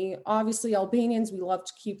 unfortunately. Obviously, Albanians, we love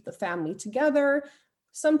to keep the family together.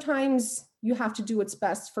 Sometimes you have to do what's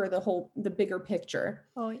best for the bigger picture.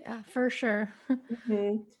 Oh yeah, for sure.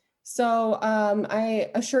 Mhm. So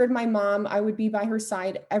I assured my mom I would be by her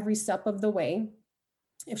side every step of the way.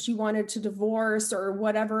 If she wanted to divorce or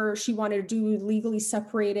whatever she wanted to do, legally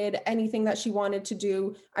separated, anything that she wanted to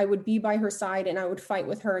do, I would be by her side and I would fight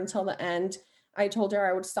with her until the end. I told her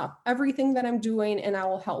I would stop everything that I'm doing and I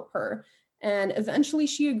will help her. And eventually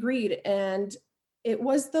she agreed. And it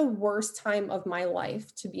was the worst time of my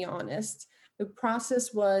life, to be honest. The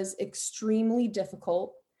process was extremely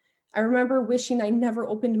difficult. I remember wishing I never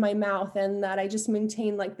opened my mouth and that I just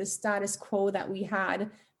maintained like the status quo that we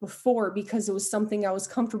had before, because it was something I was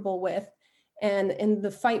comfortable with. And the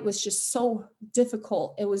fight was just so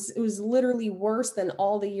difficult. It was literally worse than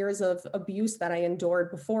all the years of abuse that I endured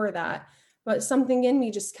before that. But something in me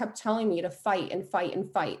just kept telling me to fight and fight and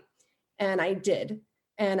fight. And I did.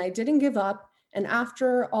 And I didn't give up. And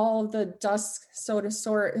after all the dust so to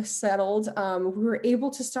sort settled, we were able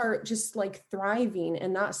to start just like thriving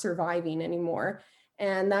and not surviving anymore.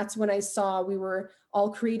 And that's when I saw we were all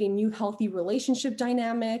creating new healthy relationship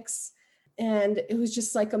dynamics. And it was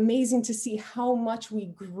just like amazing to see how much we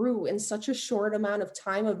grew in such a short amount of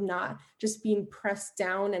time, of not just being pressed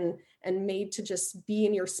down and made to just be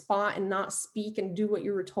in your spot and not speak and do what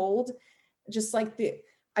you were told. Just like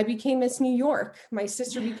I became Miss New York. My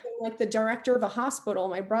sister became like the director of a hospital.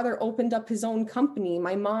 My brother opened up his own company.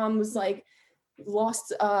 My mom was like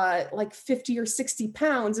lost like 50 or 60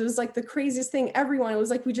 pounds. It was like the craziest thing. Everyone, it was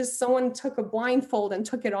like someone took a blindfold and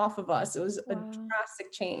took it off of us. It was a Wow.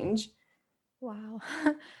 drastic change. Wow.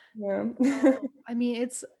 Yeah. Oh, I mean,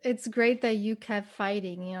 it's great that you kept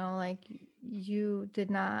fighting, like you did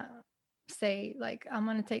not say like, I'm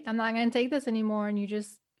not gonna take this anymore. And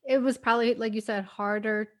it was probably, like you said,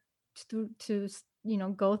 harder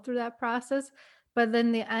go through that process. But then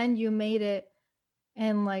in the end you made it,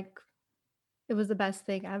 and like, it was the best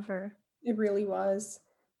thing ever. It really was.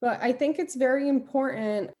 But I think it's very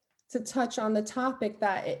important to touch on the topic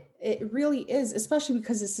that it really is, especially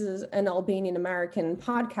because this is an Albanian American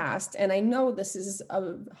podcast. And I know this is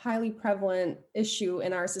a highly prevalent issue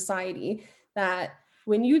in our society, that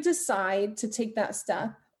when you decide to take that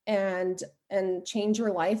step and change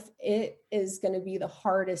your life, it is going to be the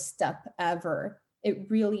hardest step ever. It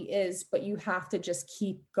really is, but you have to just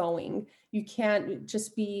keep going. You can't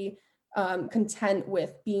just be content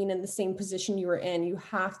with being in the same position you were in. You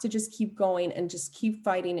have to just keep going and just keep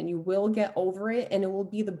fighting, and you will get over it, and it will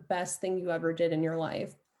be the best thing you ever did in your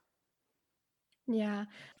life. Yeah.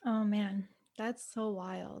 Oh man, that's so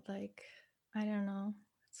wild. Like, I don't know.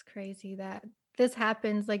 It's crazy that this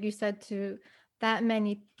happens, like you said, to that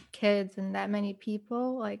many kids and that many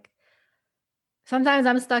people. Like, sometimes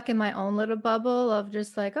I'm stuck in my own little bubble of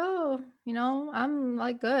just like, oh, I'm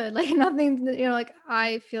like good. Like nothing, like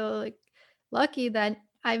I feel like lucky that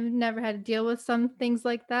I've never had to deal with some things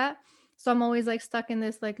like that. So I'm always like stuck in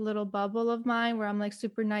this like little bubble of mine where I'm like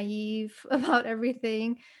super naive about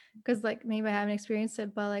everything, because like maybe I haven't experienced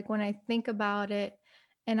it, but like when I think about it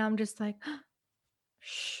and I'm just like,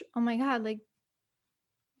 oh my God, like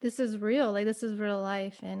this is real. Like this is real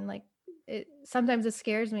life. And like sometimes it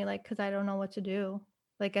scares me, like, because I don't know what to do,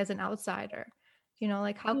 like as an outsider,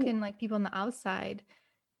 like how can like people on the outside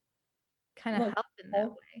kind of help in that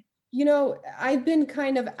way? I've been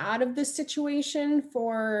kind of out of this situation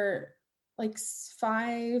for like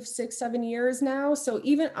 5, 6, 7 years now. So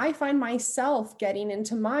even I find myself getting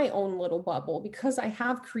into my own little bubble because I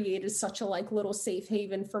have created such a like little safe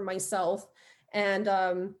haven for myself. And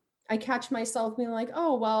I catch myself being like,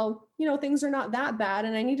 oh, well, things are not that bad.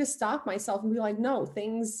 And I need to stop myself and be like, no,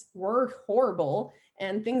 things were horrible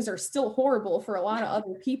and things are still horrible for a lot of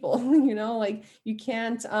other people. Like you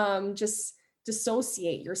can't just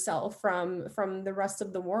dissociate yourself from the rest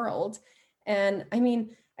of the world. And I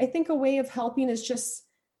mean, I think a way of helping is just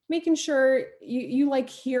making sure you like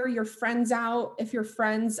hear your friends out if your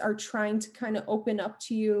friends are trying to kind of open up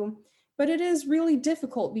to you. But it is really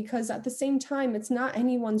difficult because at the same time, it's not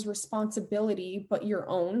anyone's responsibility but your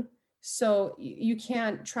own. So you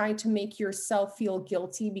can't try to make yourself feel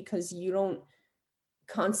guilty because you don't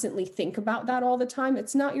constantly think about that all the time.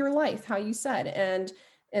 It's not your life, how you said, and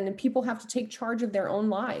people have to take charge of their own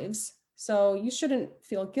lives. So you shouldn't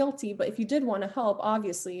feel guilty. But if you did want to help,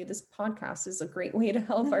 obviously this podcast is a great way to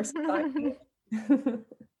help our society.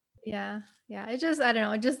 Yeah. Yeah. It just, I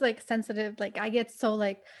don't know, just like sensitive. Like I get so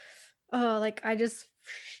like, oh, like I just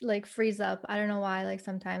like freeze up. I don't know why, like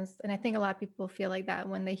sometimes. And I think a lot of people feel like that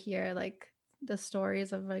when they hear like the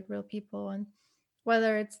stories of like real people, and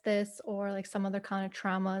whether it's this or like some other kind of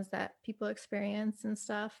traumas that people experience and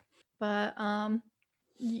stuff. But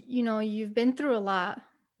you've been through a lot,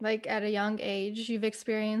 like at a young age, you've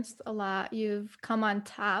experienced a lot, you've come on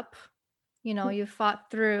top, you've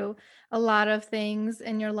fought through a lot of things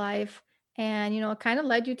in your life, and it kind of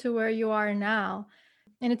led you to where you are now.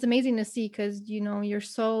 And it's amazing to see because you're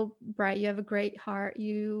so bright, you have a great heart,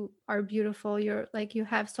 you are beautiful, you're like, you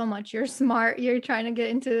have so much, you're smart, you're trying to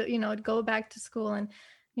get into, go back to school, and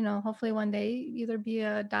hopefully one day either be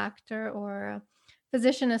a doctor or a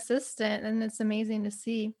physician assistant. And it's amazing to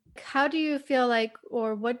see. How do you feel like,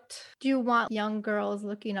 or what do you want young girls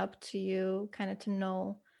looking up to you kind of to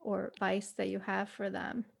know, or advice that you have for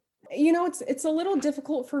them? It's a little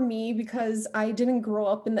difficult for me because I didn't grow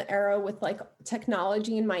up in the era with like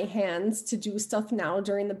technology in my hands to do stuff now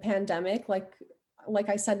during the pandemic. Like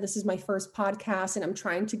I said, this is my first podcast and I'm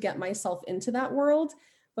trying to get myself into that world.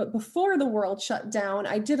 But before the world shut down,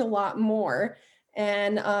 I did a lot more.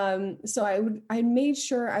 And so I made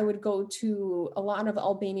sure I would go to a lot of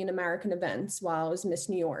Albanian American events while I was Miss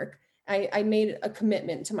New York. I made a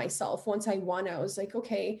commitment to myself. Once I won, I was like,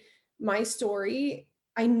 okay, my story,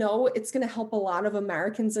 I know it's going to help a lot of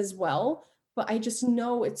Americans as well, but I just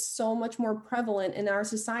know it's so much more prevalent in our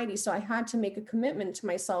society. So I had to make a commitment to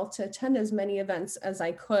myself to attend as many events as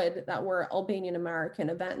I could that were Albanian American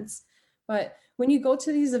events. But when you go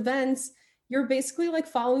to these events, you're basically like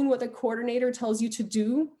following what the coordinator tells you to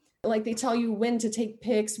do. Like they tell you when to take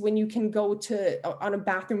pics, when you can go to on a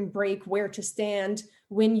bathroom break, where to stand,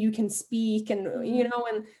 when you can speak, and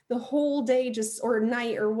and the whole day just, or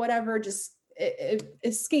night or whatever, just it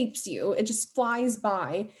escapes you. It just flies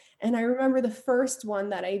by. And I remember the first one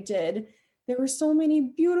that I did, there were so many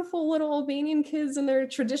beautiful little Albanian kids in their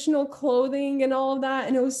traditional clothing and all of that.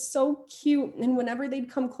 And it was so cute. And whenever they'd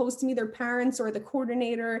come close to me, their parents or the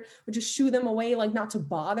coordinator would just shoo them away, like not to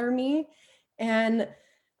bother me. And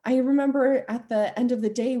I remember at the end of the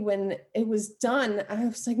day when it was done, I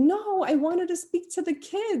was like, no, I wanted to speak to the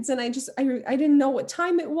kids. And I didn't know what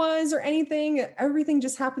time it was or anything. Everything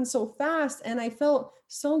just happened so fast. And I felt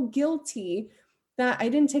so guilty that I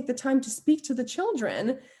didn't take the time to speak to the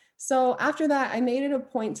children. So after that, I made it a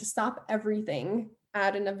point to stop everything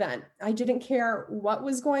at an event. I didn't care what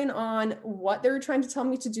was going on, what they were trying to tell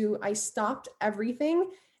me to do. I stopped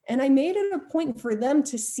everything. And I made it a point for them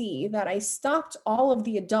to see that I stopped all of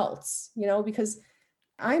the adults, because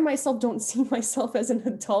I myself don't see myself as an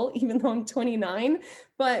adult, even though I'm 29,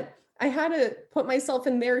 but I had to put myself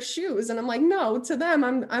in their shoes. And I'm like, no, to them,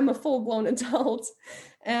 I'm a full-blown adult.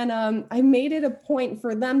 And I made it a point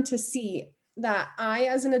for them to see that I,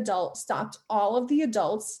 as an adult, stopped all of the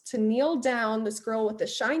adults to kneel down, this girl with the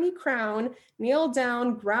shiny crown, kneel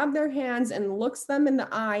down, grab their hands and looks them in the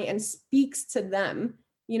eye and speaks to them,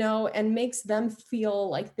 and makes them feel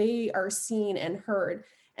like they are seen and heard.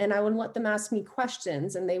 And I would let them ask me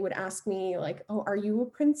questions, and they would ask me like, oh, are you a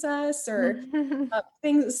princess? Or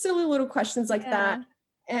things, silly little questions like that. Yeah.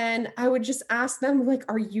 And I would just ask them like,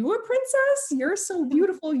 are you a princess? You're so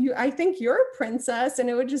beautiful. I think you're a princess. And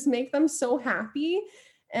it would just make them so happy.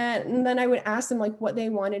 And then I would ask them like what they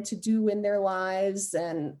wanted to do in their lives,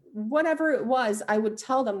 and whatever it was, I would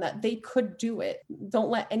tell them that they could do it. Don't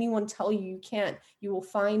let anyone tell you you can't. You will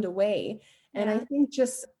find a way. And I Yeah. think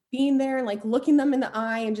just being there and like looking them in the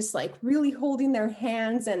eye and just like really holding their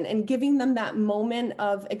hands and giving them that moment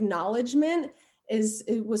of acknowledgement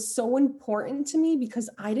it was so important to me, because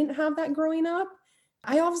I didn't have that growing up.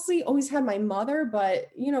 I obviously always had my mother, but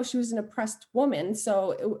she was an oppressed woman.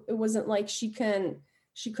 So it wasn't like she could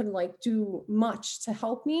like do much to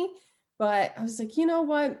help me. But I was like, you know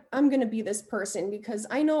what? I'm going to be this person, because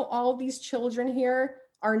I know all these children here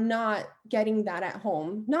are not getting that at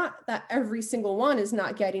home. Not that every single one is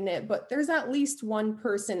not getting it, but there's at least one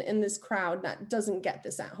person in this crowd that doesn't get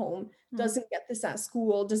this at home, doesn't get this at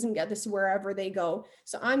school, doesn't get this wherever they go.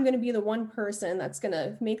 So I'm going to be the one person that's going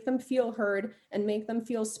to make them feel heard and make them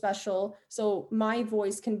feel special. So my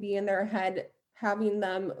voice can be in their head, having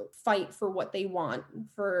them fight for what they want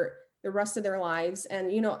for the rest of their lives.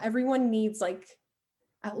 And, everyone needs like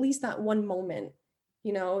at least that one moment,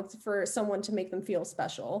 for someone to make them feel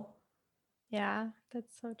special. Yeah,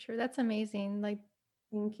 that's so true. That's amazing. Like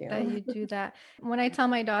Thank that you. you do that. When I tell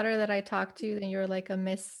my daughter that I talked to you, and you're like a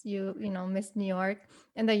Miss, Miss New York,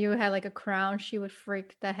 and that you had like a crown, she would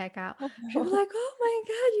freak the heck out. She'd be like, "Oh my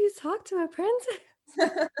God, you talked to a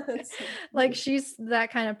princess." That's so Like cute. she's that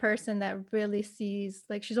kind of person that really sees,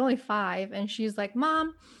 like she's only 5 and she's like,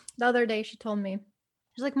 "Mom," the other day she told me,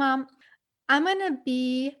 she's like, "Mom, I'm gonna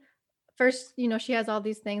be first, she has all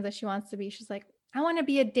these things that she wants to be. She's like, I want to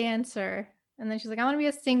be a dancer." And then she's like, I want to be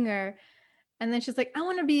a singer. And then she's like, I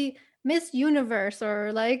want to be Miss Universe,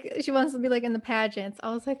 or like she wants to be like in the pageants.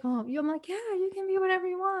 I was like, oh, I'm like, yeah, you can be whatever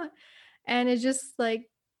you want. And it's just like,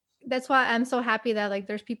 that's why I'm so happy that like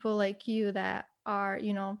there's people like you that are,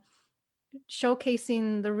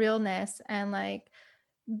 showcasing the realness and like,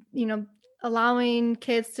 you know, allowing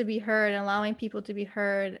kids to be heard and allowing people to be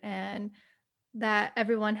heard, and that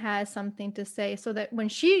everyone has something to say, so that when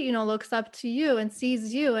she, looks up to you and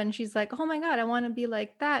sees you and she's like, oh my God, I want to be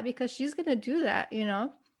like that, because she's going to do that, you're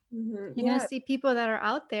going to Yeah. see people that are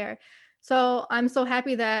out there. So I'm so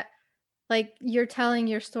happy that like you're telling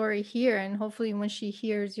your story here, and hopefully when she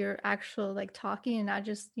hears your actual like talking and not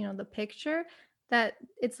just, the picture, that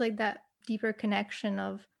it's like that deeper connection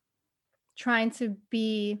of trying to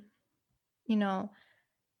be, you know,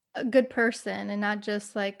 a good person and not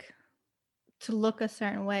just like to look a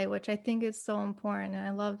certain way, which I think is so important. And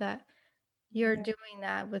I love that you're Yeah. doing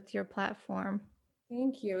that with your platform.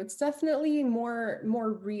 Thank you. It's definitely more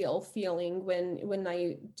real feeling when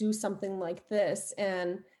I do something like this.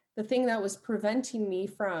 And the thing that was preventing me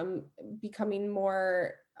from becoming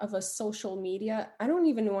more of a social media, I don't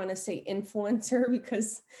even want to say influencer,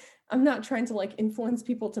 because I'm not trying to like influence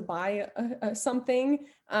people to buy something.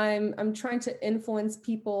 I'm trying to influence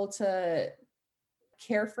people to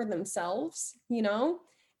care for themselves,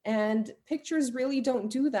 and pictures really don't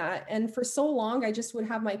do that. And for so long, I just would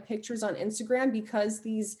have my pictures on Instagram, because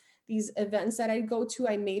these events that I go to,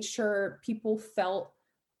 I made sure people felt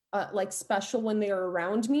like special when they were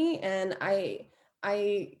around me. And I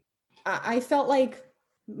I felt like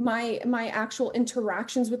my actual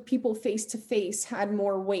interactions with people face to face had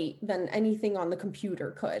more weight than anything on the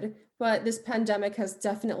computer could. But this pandemic has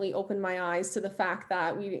definitely opened my eyes to the fact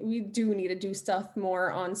that we do need to do stuff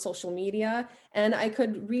more on social media. And I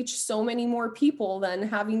could reach so many more people than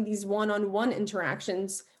having these one-on-one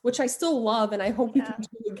interactions, which I still love and I hope we Yeah. can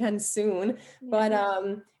do again soon. Yeah. But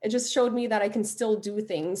it just showed me that I can still do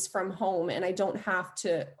things from home and I don't have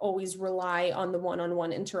to always rely on the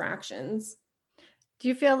one-on-one interactions. Do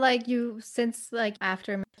you feel like you, since like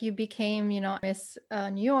after you became, Miss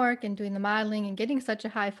New York and doing the modeling and getting such a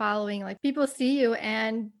high following, like people see you,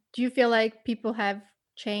 and do you feel like people have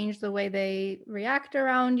changed the way they react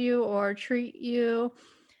around you or treat you?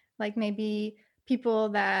 Like maybe people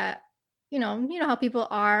that, how people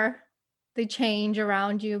are, they change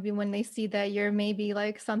around you when they see that you're maybe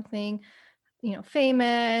like something,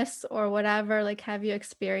 famous or whatever. Like, have you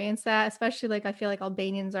experienced that? Especially like I feel like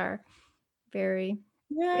Albanians are very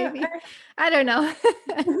Yeah, maybe. I don't know.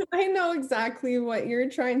 I know exactly what you're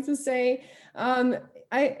trying to say.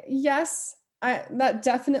 Yes, that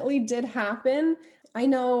definitely did happen. I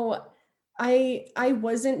know I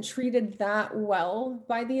wasn't treated that well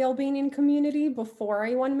by the Albanian community before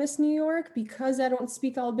I won Miss New York because I don't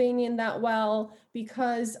speak Albanian that well,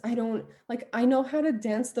 because I don't like I know how to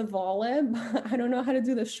dance the vale, but I don't know how to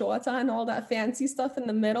do the shota and all that fancy stuff in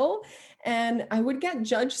the middle. And I would get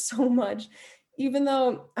judged so much, even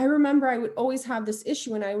though I remember I would always have this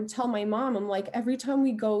issue and I would tell my mom, I'm like, every time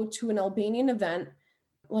we go to an Albanian event,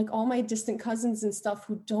 like all my distant cousins and stuff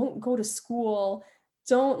who don't go to school,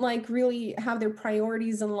 don't like really have their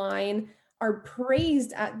priorities in line, are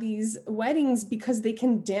praised at these weddings because they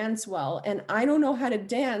can dance well. And I don't know how to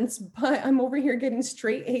dance, but I'm over here getting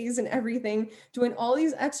straight A's and everything, doing all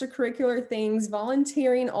these extracurricular things,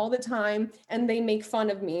 volunteering all the time. And they make fun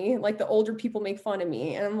of me. Like the older people make fun of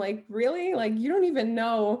me. And I'm like, really? Like, you don't even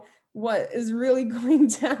know what is really going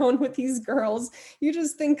down with these girls. You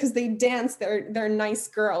just think because they dance, they're nice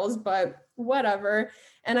girls, but whatever.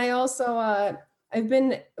 And I also I've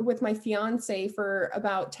been with my fiance for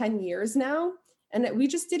about 10 years now. And we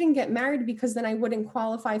just didn't get married because then I wouldn't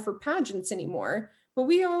qualify for pageants anymore. But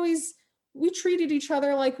we treated each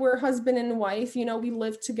other like we're husband and wife. You know, we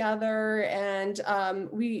live together and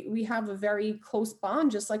we have a very close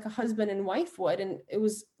bond, just like a husband and wife would. And it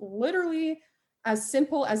was literally as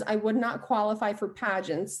simple as I would not qualify for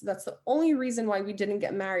pageants. That's the only reason why we didn't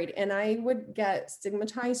get married. And I would get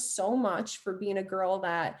stigmatized so much for being a girl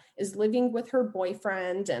that is living with her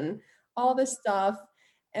boyfriend and all this stuff.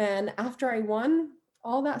 And after I won,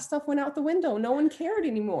 all that stuff went out the window. No one cared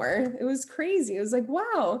anymore. It was crazy. It was like,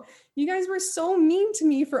 wow, you guys were so mean to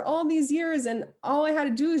me for all these years. And all I had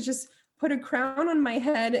to do is just put a crown on my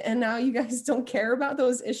head. And now you guys don't care about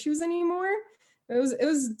those issues anymore. It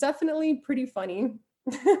was definitely pretty funny.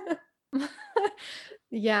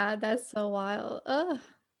 Yeah, that's so wild. Ugh.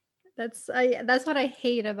 That's what I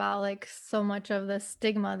hate about like so much of the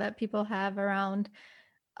stigma that people have around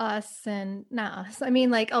us, and not us. I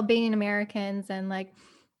mean like Albanian Americans, and like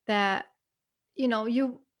that,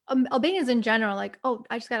 you Albanians in general, like, oh,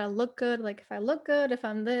 I just gotta look good. Like if I look good, if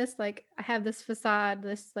I'm this, like I have this facade,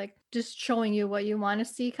 this like just showing you what you want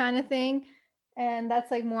to see kind of thing. And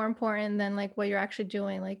that's like more important than like what you're actually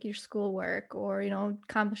doing, like your schoolwork or,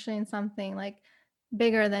 accomplishing something like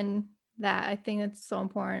bigger than that. I think it's so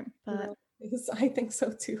important. But Yes, I think so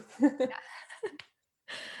too. yeah.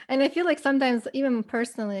 And I feel like sometimes even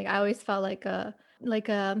personally, like, I always felt like a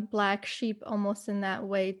black sheep almost in that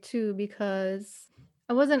way too, because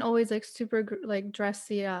I wasn't always like super like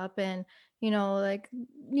dressy up, and like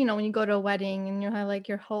when you go to a wedding and you have like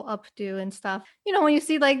your whole updo and stuff. When you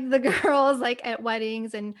see like the girls like at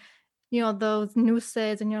weddings and those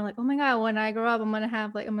nooses, and you're like, oh my god, when I grow up, I'm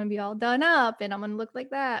gonna be all done up and I'm gonna look like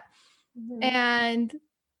that. Mhm. And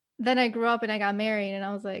then I grew up and I got married and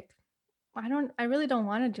I was like, I really don't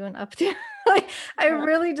want to do an updo. Like I Yeah,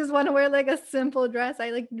 really just want to wear like a simple dress. I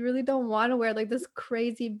like really don't want to wear like this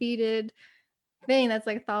crazy beaded thing that's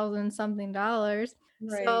like thousand something dollars.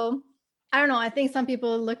 right. So I don't know. I think some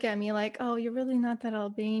people look at me like, oh, you're really not that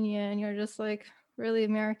Albanian. You're just like really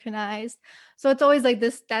Americanized. So it's always like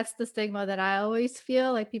this, that's the stigma that I always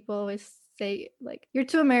feel. Like people always say, like, you're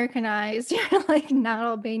too Americanized. You're like not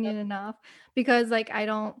Albanian enough. Because like I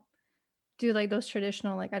don't do like those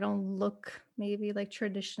traditional, like I don't look maybe like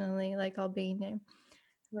traditionally like Albanian.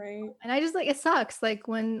 Right. And I just like, it sucks. Like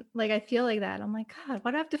when like I feel like that, I'm like, God,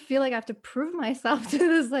 why do I have to feel like I have to prove myself to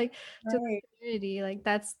this like to the Right. community? Like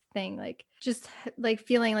that's the thing. Like just like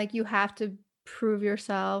feeling like you have to prove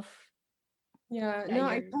yourself Yeah, Yeah, no,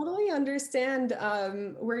 I you're totally understand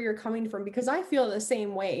where you're coming from because I feel the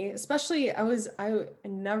same way. Especially I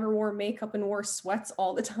never wore makeup and wore sweats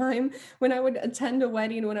all the time. When I would attend a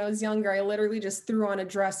wedding when I was younger, I literally just threw on a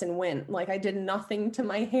dress and went. Like I did nothing to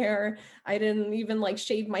my hair. I didn't even like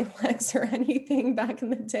shave my legs or anything back in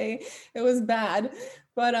the day. It was bad.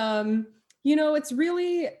 But it's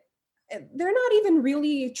really they're not even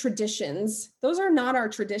really traditions. Those are not our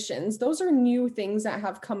traditions. Those are new things that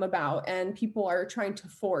have come about and people are trying to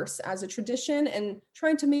force as a tradition and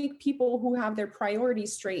trying to make people who have their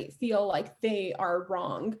priorities straight feel like they are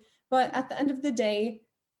wrong. But at the end of the day,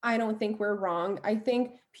 I don't think we're wrong. I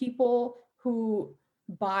think people who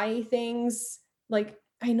buy things like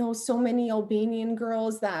I know so many Albanian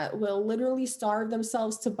girls that will literally starve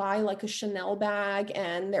themselves to buy like a Chanel bag,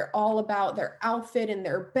 and they're all about their outfit and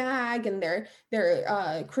their bag and their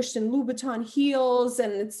Christian Louboutin heels,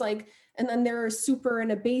 and it's like, and then they're super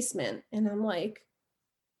in a basement, and I'm like,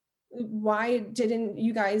 why didn't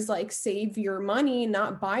you guys like save your money,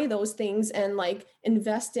 not buy those things and like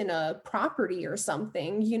invest in a property or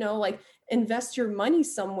something, like invest your money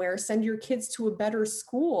somewhere, send your kids to a better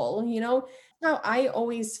school, how I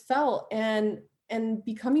always felt. And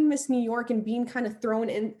becoming Miss New York and being kind of thrown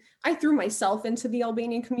in, I threw myself into the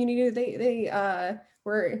Albanian community.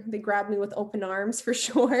 They grabbed me with open arms for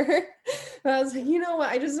sure. I was like, you know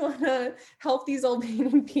what, I just want to help these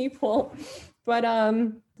Albanian people. But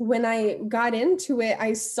when I got into it,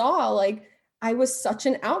 I saw like I was such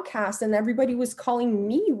an outcast and everybody was calling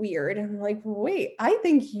me weird. And I'm like, wait, I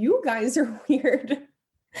think you guys are weird.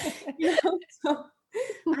 So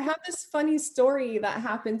I have this funny story that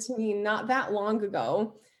happened to me not that long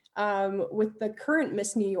ago with the current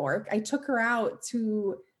Miss New York. I took her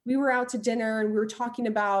we were out to dinner and we were talking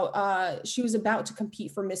about, she was about to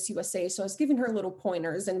compete for Miss USA. So I was giving her little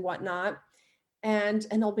pointers and whatnot. And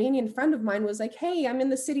an Albanian friend of mine was like, hey, I'm in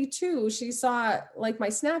the city too. She saw like my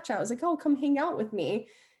Snapchat. I was like, oh, come hang out with me.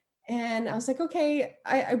 And I was like, okay,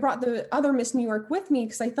 I brought the other Miss New York with me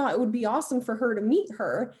because I thought it would be awesome for her to meet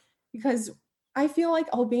her, because I feel like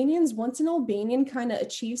Albanians, once an Albanian kind of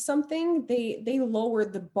achieves something, they lower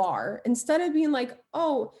the bar. Instead of being like,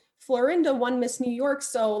 oh, Florinda won Miss New York,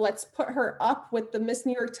 so let's put her up with the Miss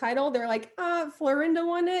New York title. They're like, Florinda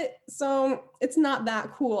won it, so it's not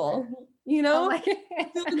that cool, Oh my.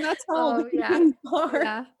 And that's how Oh yeah. Albanians are.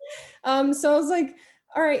 Yeah. So I was like,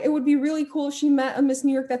 all right, it would be really cool if she met a Miss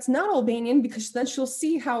New York that's not Albanian, because then she'll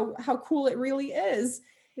see how cool it really is.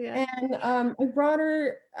 Yeah. And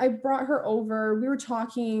I brought her over. We were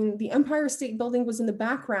talking. The Empire State Building was in the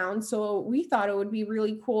background, so we thought it would be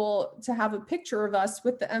really cool to have a picture of us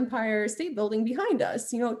with the Empire State Building behind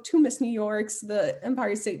us. Two Miss New Yorks, the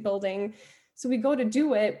Empire State Building. So we go to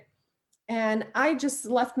do it. And I just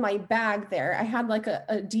left my bag there. I had like a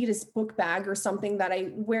Adidas book bag or something that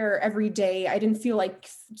I wear every day. I didn't feel like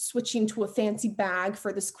switching to a fancy bag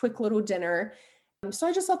for this quick little dinner. So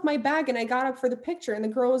I just left my bag and I got up for the picture, and the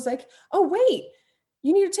girl was like, oh, wait,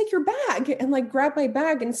 you need to take your bag, and like grabbed my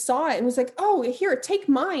bag and saw it and was like, oh, here, take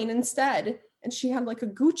mine instead. And she had like a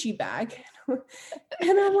Gucci bag.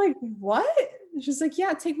 And I'm like, what? She's like,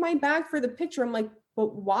 yeah, take my bag for the picture. I'm like,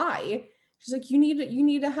 but why? She's like, you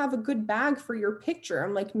need to have a good bag for your picture.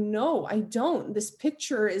 I'm like, no, I don't. This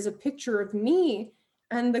picture is a picture of me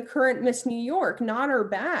and the current Miss New York, not our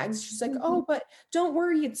bags. She's like, oh, but don't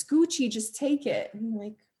worry, it's Gucci, just take it. I'm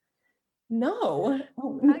like, no,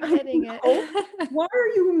 I'm not getting it. Why are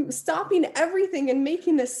you stopping everything and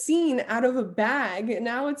making a scene out of a bag?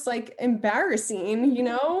 Now it's like embarrassing,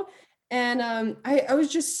 And I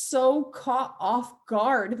was just so caught off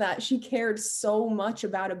guard that she cared so much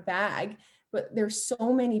about a bag. But there's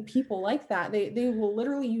so many people like that. They will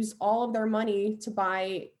literally use all of their money to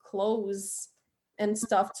buy clothes and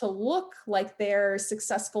stuff to look like they're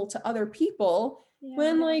successful to other people,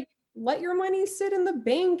 when like, let your money sit in the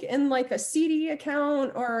bank in like a CD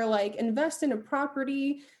account, or like invest in a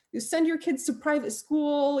property. You send your kids to private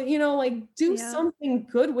school, like do something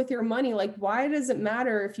good with your money. Like, why does it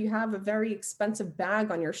matter if you have a very expensive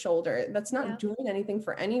bag on your shoulder? That's not doing anything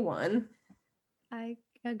for anyone. I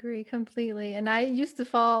agree completely. And I used to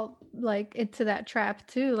fall like into that trap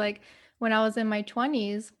too. Like when I was in my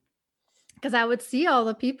 20s, because I would see all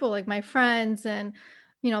the people, like my friends and,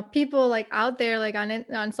 people like out there, like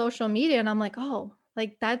on social media. And I'm like, oh,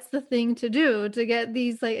 like that's the thing to do, to get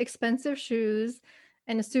these like expensive shoes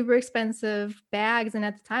and super expensive bags. And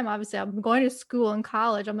at the time, obviously I'm going to school and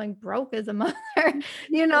college. I'm like broke as a mother,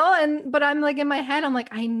 but I'm like in my head, I'm like,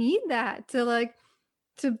 I need that to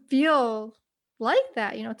feel like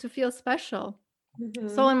that, to feel special.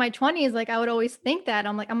 So in my 20s, like I would always think that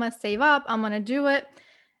I'm like, I'm going to save up, I'm going to do it.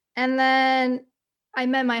 And then I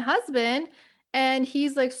met my husband, and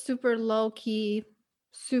he's like super low key,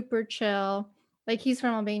 super chill. Like he's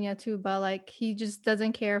from Albania too, but like he just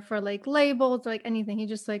doesn't care for like labels or like anything. He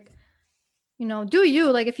just like, do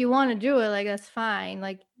you, like if you want to do it, like that's fine.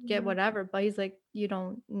 Like get Mhm. whatever. But he's like, you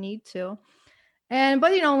don't need to. And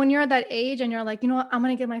but when you're at that age and you're like, I'm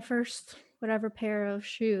gonna get my first whatever pair of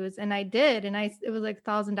shoes. And I did, and it was like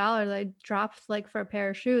 $1,000 I dropped like for a pair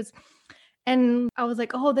of shoes. And I was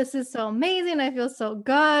like, "Oh, this is so amazing. I feel so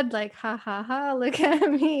good. Like, ha ha ha, look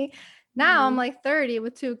at me." Now I'm Mhm. like 30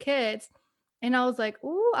 with 2 kids. And I was like,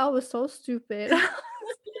 "Ooh, I was so stupid."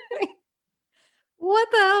 Like, what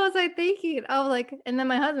the hell was I thinking? I was like, and then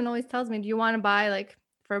my husband always tells me, "Do you want to buy like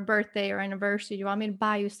for a birthday or anniversary? Do you want me to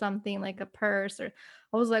buy you something like a purse?" Or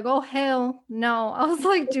I was like, "Oh hell no." I was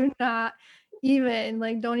like, "Do not even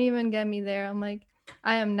like don't even get me there." I'm like,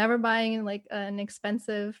 I am never buying like an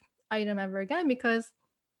expensive item ever again because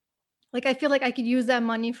like I feel like I could use that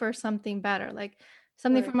money for something better, like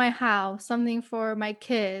something Right, for my house, something for my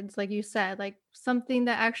kids, like you said, like something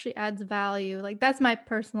that actually adds value. Like that's my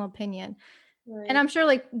personal opinion. And right. I'm sure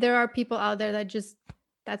like there are people out there that just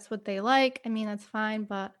that's what they like. I mean, that's fine,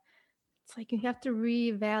 but it's like you have to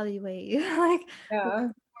reevaluate like what's Yeah,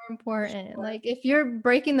 more for important. sure. Like if you're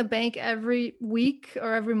breaking the bank every week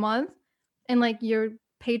or every month and like your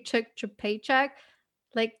paycheck to paycheck,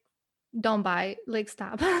 like don't buy it. Like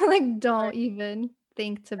stop. Like Right. don't even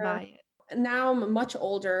think to Yeah. buy it. Now I'm much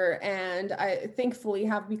older and I thankfully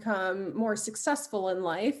have become more successful in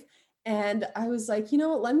life. And I was like,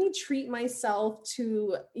 let me treat myself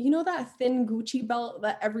to, that thin Gucci belt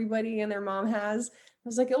that everybody and their mom has. I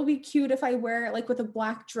was like, it'll be cute if I wear it like with a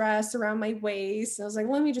black dress around my waist. I was like,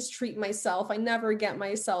 let me just treat myself. I never get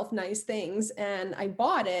myself nice things. And I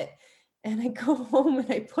bought it and I go home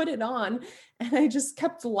and I put it on and I just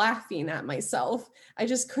kept laughing at myself. I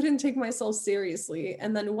just couldn't take myself seriously.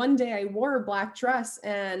 And then one day I wore a black dress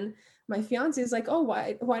and my fiance is like, "Oh,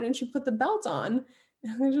 why didn't you put the belt on?"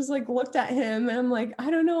 And I just like looked at him and I'm like, "I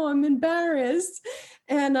don't know, I'm embarrassed."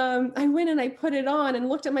 And I went and I put it on and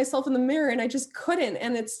looked at myself in the mirror and I just couldn't.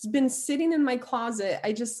 And it's been sitting in my closet.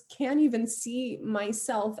 I just can't even see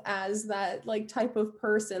myself as that like type of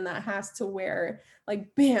person that has to wear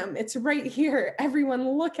like, bam, it's right here.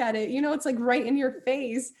 Everyone look at it. It's like right in your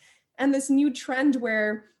face. And this new trend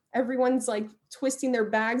where everyone's like twisting their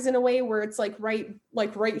bags in a way where it's like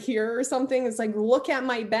right here or something. It's like, look at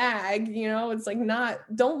my bag, it's like not,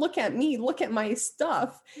 don't look at me, look at my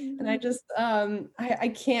stuff. And I Mhm. just I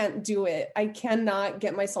can't do it. I cannot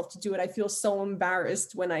get myself to do it. I feel so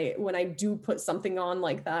embarrassed when I do put something on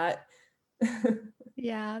like that.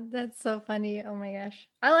 Yeah, that's so funny. Oh my gosh.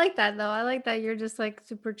 I like that though. I like that you're just like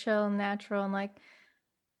super chill and natural and like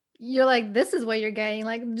you're like, this is what you're getting.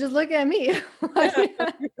 Like, just look at me. Yeah. Like,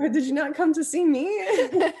 Or did you not come to see me?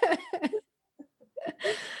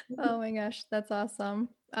 oh my gosh, that's awesome.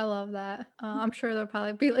 I love that. I'm sure there'll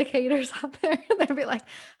probably be like haters out there. They'll be like,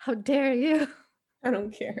 how dare you? I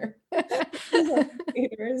don't care. These are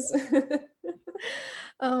haters.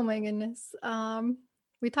 Oh my goodness.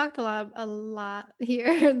 We talked a lot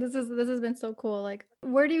here. This has been so cool. Like,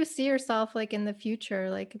 where do you see yourself like in the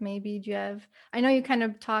future? Like maybe do you have I know you kind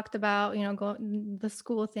of talked about, going the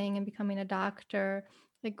school thing and becoming a doctor.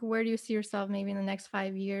 Like where do you see yourself maybe in the next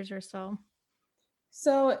 5 years or so?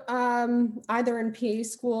 So, either in PA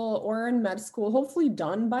school or in med school, hopefully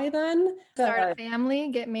done by then. Start a family,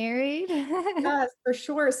 get married. Yes, for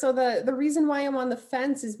sure. So the reason why I'm on the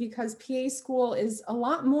fence is because PA school is a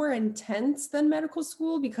lot more intense than medical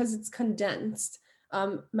school because it's condensed.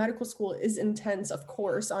 Medical school is intense, of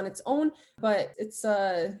course, on its own, but it's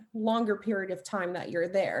a longer period of time that you're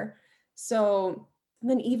there. So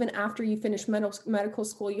then even after you finish medical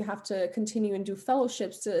school, you have to continue and do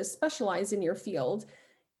fellowships to specialize in your field.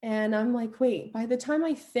 And I'm like, wait, by the time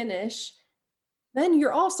I finish, then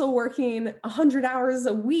you're also working 100 hours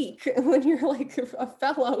a week when you're like a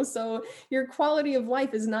fellow. So your quality of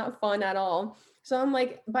life is not fun at all. So I'm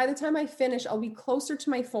like, by the time I finish, I'll be closer to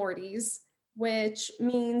my 40s, which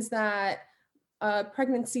means that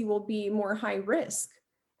pregnancy will be more high risk.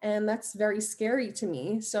 And that's very scary to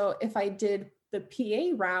me. So if I did the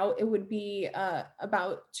PA route, it would be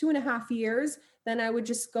about 2.5 years. Then I would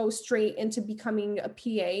just go straight into becoming a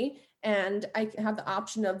PA. And I have the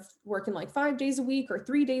option of working like 5 days a week or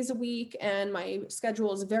 3 days a week. And my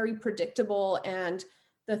schedule is very predictable. And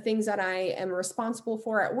the things that I am responsible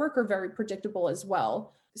for at work are very predictable as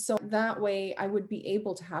well. So that way I would be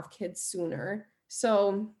able to have kids sooner.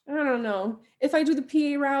 So I don't know. If I do the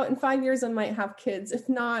PA route in 5 years, I might have kids. If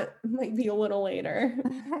not, it might be a little later.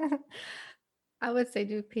 I would say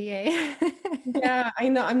do PA. Yeah, I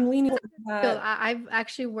know. I'm leaning towards Field. that. I've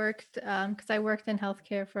actually worked because I worked in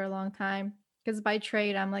healthcare for a long time. Because by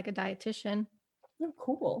trade, I'm like a dietitian. Oh,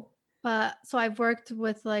 cool. But so I've worked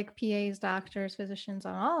with like PAs, doctors, physicians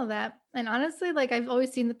on all of that. And honestly, like I've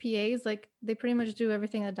always seen the PAs, like they pretty much do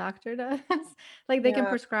everything a doctor does. Like they can Yeah.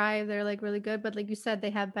 prescribe, they're like really good, but like you said, they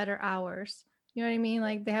have better hours. You know what I mean?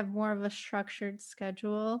 Like they have more of a structured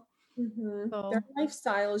schedule. Their So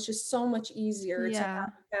lifestyle is just so much easier to yeah.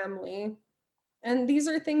 have a family. And these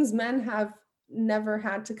are things men have never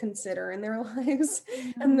had to consider in their lives.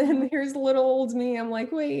 And then here's little old me. I'm like,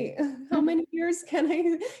 wait, how many years can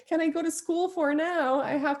I go to school for now?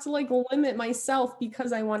 I have to like limit myself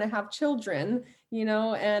because I want to have children,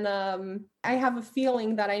 and I have a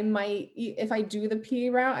feeling that I might, if I do the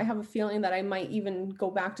PA route, I have a feeling that I might even go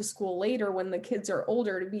back to school later when the kids are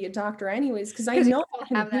older to be a doctor anyways, because I Because you know I don't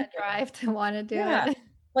can have do that it. drive to want to do Yeah. it.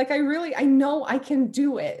 Like I know I can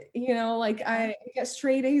do it, like Yeah. I get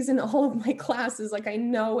straight A's in all of my classes. Like I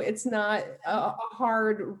know it's not a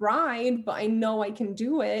hard ride, but I know I can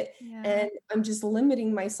do it. Yeah. And I'm just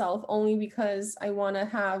limiting myself only because I want to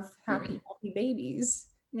have happy, healthy babies.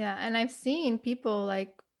 Yeah. And I've seen people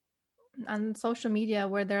like on social media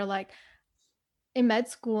where they're like in med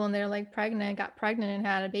school and they're like pregnant, got pregnant and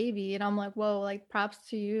had a baby. And I'm like, whoa, like props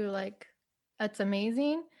to you. Like that's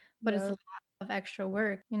amazing. But it's a Yeah. lot of extra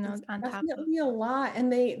work, It's on top of definitely a lot.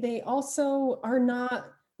 And they also are not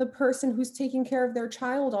the person who's taking care of their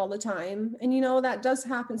child all the time. And that does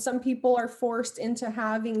happen. Some people are forced into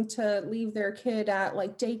having to leave their kid at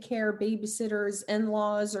like daycare, babysitters,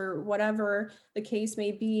 in-laws, or whatever the case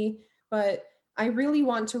may be. But I really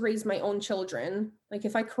want to raise my own children. Like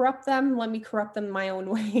if I corrupt them, let me corrupt them my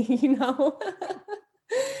own way.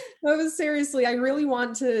 No, but seriously, I really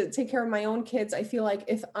want to take care of my own kids. I feel like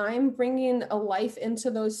if I'm bringing a life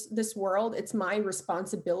into this world, it's my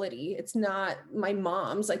responsibility. It's not my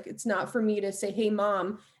mom's. Like it's not for me to say, "Hey,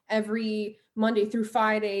 mom, every Monday through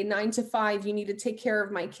Friday, 9 to 5, you need to take care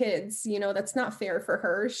of my kids." That's not fair for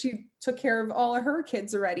her. She took care of all of her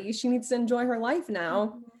kids already. She needs to enjoy her life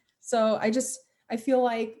now. Mhm. So I feel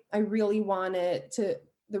like I really want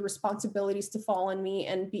the responsibilities to fall on me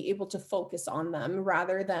and be able to focus on them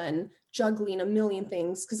rather than juggling a million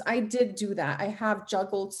things. Because I did do that. I have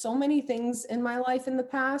juggled so many things in my life in the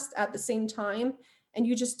past at the same time. And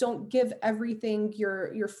you just don't give everything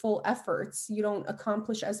your full efforts. You don't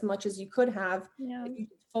accomplish as much as you could have Yeah. if you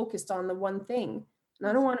focused on the one thing. And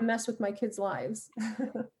I don't want to mess with my kids' lives.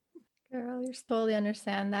 Girl, you totally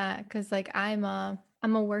understand that. Cause like I'm a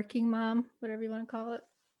working mom, whatever you want to call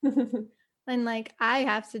it. And like I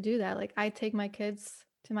have to do that. Like I take my kids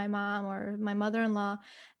to my mom or my mother-in-law.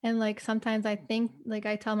 And like sometimes I think like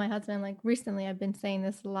I tell my husband, like recently I've been saying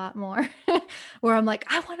this a lot more, where I'm like,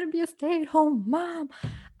 I want to be a stay-at-home mom.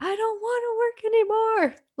 I don't want to work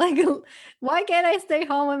anymore. Like, why can't I stay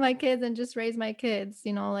home with my kids and just raise my kids?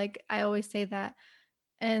 Like I always say that.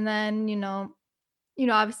 And then,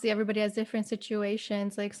 obviously everybody has different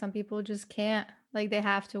situations. Like some people just can't, like they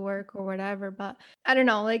have to work or whatever. But I don't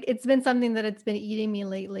know, like it's been something that it's been eating me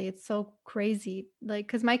lately. It's so crazy. Like,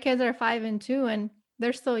 cause my kids are 5 and 2 and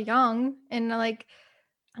they're still young. And like,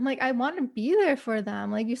 I'm like, I want to be there for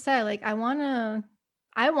them. Like you said, like I want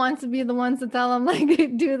to be the ones to tell them like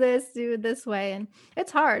do it this way. And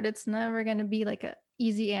it's hard. It's never gonna be like a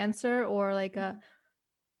easy answer or like a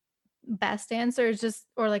best answer is just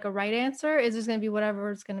or like a right answer is just going to be whatever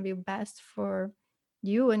is going to be best for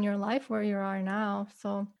you and your life where you are now.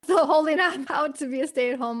 So still holding out to be a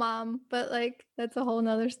stay-at-home mom, but like that's a whole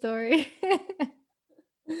nother story.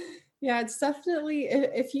 Yeah, it's definitely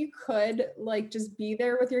if you could like just be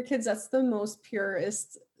there with your kids, that's the most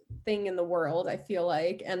purest thing in the world, I feel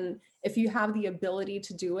like. And if you have the ability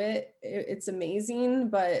to do it, it's amazing.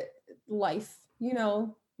 But life,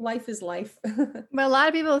 life is life. But a lot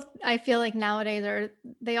of people I feel like nowadays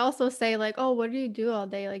they also say like, oh, what do you do all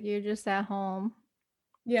day? Like you're just at home.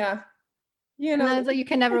 Yeah, And then it's like you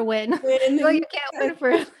can never win. Like win. you can't win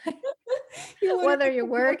for You whether literally you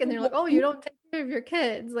work and they're like, oh, you don't take care of your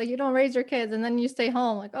kids. Like you don't raise your kids and then you stay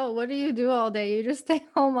home. Like, oh, what do you do all day? You just stay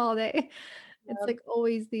home all day. It's like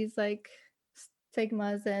always these like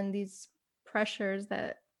stigmas and these pressures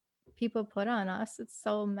that people put on us. It's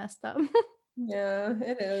so messed up. Yeah,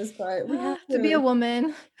 it is, but we have To be a to.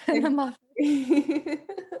 woman and a mother. Exactly.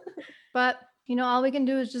 But, all we can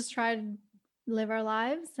do is just try to live our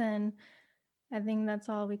lives. And I think that's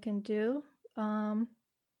all we can do. Um,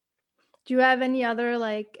 do you have any other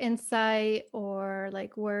like insight or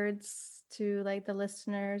like words to like the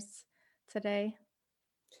listeners today?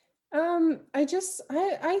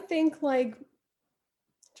 I think like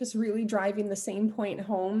just really driving the same point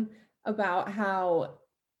home about how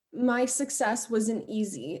my success wasn't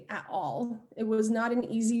easy at all. It was not an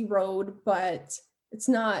easy road, but it's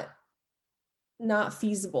not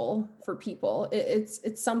feasible for people.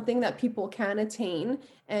 It's something that people can attain,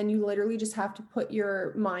 and you literally just have to put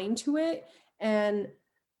your mind to it. And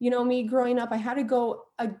me growing up, I had to go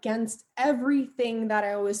against everything that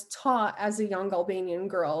I was taught as a young Albanian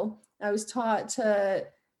girl. I was taught to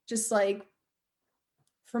just like,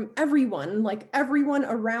 from everyone, like everyone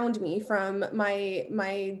around me, from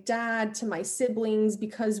my dad to my siblings,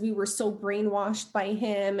 because we were so brainwashed by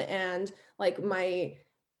him, and like my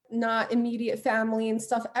not immediate family and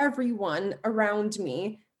stuff, everyone around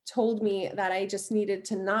me told me that I just needed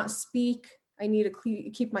to not speak. I need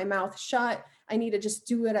to keep my mouth shut. I need to just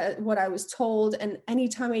do it at what I was told. And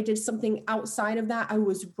anytime I did something outside of that, I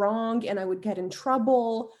was wrong and I would get in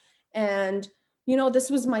trouble. And this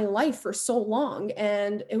was my life for so long.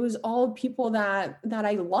 And it was all people that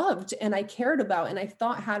I loved and I cared about and I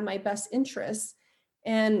thought had my best interests.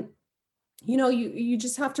 And you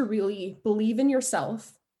just have to really believe in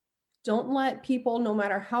yourself. Don't let people, no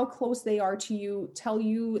matter how close they are to you, tell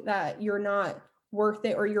you that you're not worth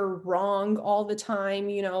it or you're wrong all the time.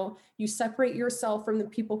 You separate yourself from the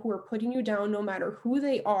people who are putting you down, no matter who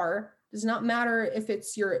they are. Does not matter if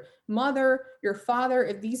it's your mother, your father.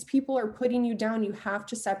 If these people are putting you down, you have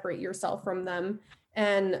to separate yourself from them.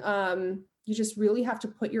 And you just really have to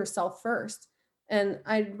put yourself first. And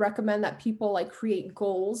I'd recommend that people like create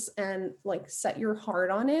goals and like set your heart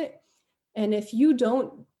on it. And if you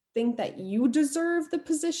don't think that you deserve the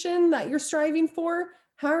position that you're striving for,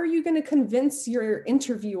 how are you going to convince your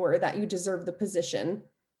interviewer that you deserve the position?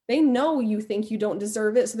 They know you think you don't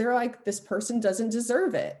deserve it, so they're like, this person doesn't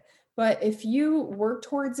deserve it. But if you work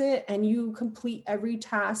towards it and you complete every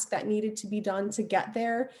task that needed to be done to get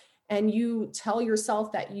there, and you tell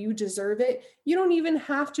yourself that you deserve it, you don't even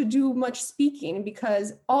have to do much speaking,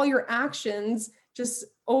 because all your actions just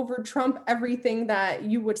over trump everything that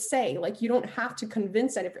you would say. Like, you don't have to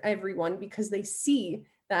convince everyone, because they see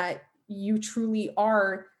that you truly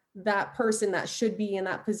are that person that should be in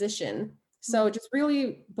that position. So just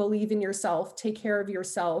really believe in yourself, take care of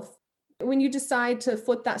yourself. When you decide to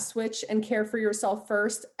flip that switch and care for yourself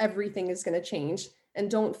first, everything is going to change.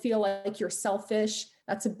 And don't feel like you're selfish.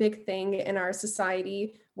 That's a big thing in our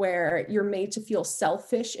society, where you're made to feel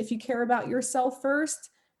selfish if you care about yourself first.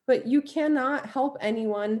 But you cannot help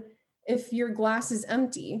anyone if your glass is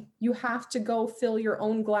empty. You have to go fill your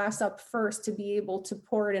own glass up first to be able to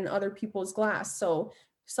pour it in other people's glass. So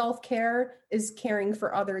self-care is caring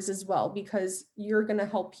for others as well, because you're going to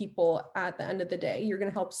help people at the end of the day. You're going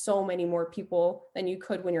to help so many more people than you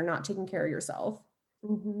could when you're not taking care of yourself.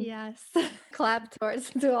 Mm-hmm. Yes. Clap towards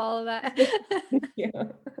to all of that. Yeah.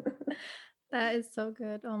 That is so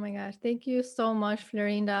good. Oh my gosh. Thank you so much,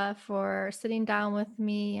 Florinda, for sitting down with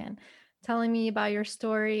me and telling me about your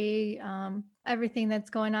story, everything that's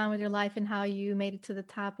going on with your life and how you made it to the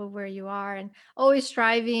top of where you are, and always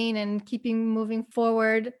striving and keeping moving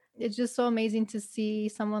forward. It's just so amazing to see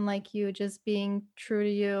someone like you just being true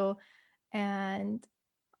to you and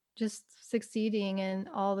just succeeding in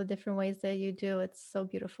all the different ways that you do. It's so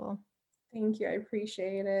beautiful. Thank you. I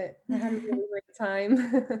appreciate it. I had a really great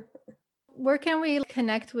time. Where can we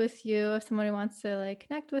connect with you if somebody wants to like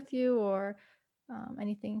connect with you or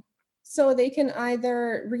anything? So they can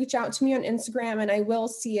either reach out to me on Instagram, and I will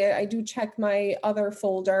see it. I do check my other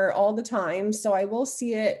folder all the time, so I will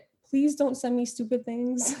see it. Please don't send me stupid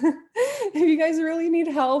things. If you guys really need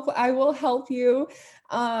help, I will help you.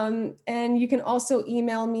 And you can also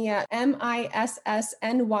email me at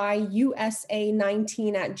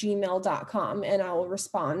missnyusa19@gmail.com, and I will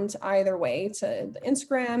respond either way to the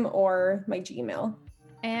Instagram or my Gmail.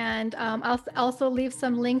 And I'll also leave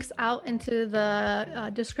some links out into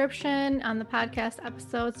the description on the podcast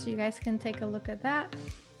episode, so you guys can take a look at that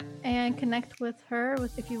and connect with her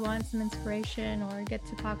if you want some inspiration or get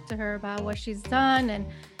to talk to her about what she's done and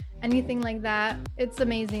anything like that. It's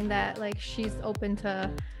amazing that like she's open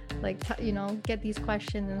to get these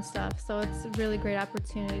questions and stuff. So it's a really great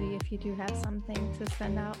opportunity if you do have something to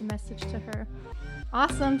send out a message to her.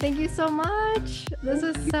 Awesome. Thank you so much. This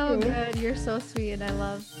is so good. You're so sweet. And I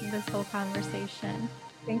love this whole conversation.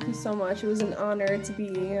 Thank you so much. It was an honor to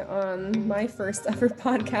be on my first ever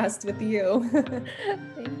podcast with you.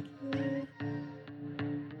 Thank you.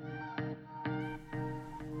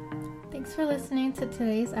 Thanks for listening to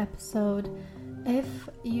today's episode. If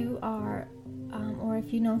you are or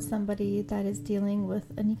if you know somebody that is dealing with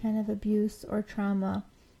any kind of abuse or trauma,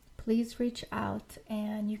 please reach out,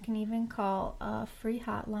 and you can even call a free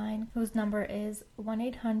hotline whose number is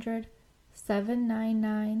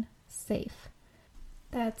 1-800-799-SAFE.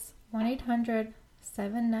 That's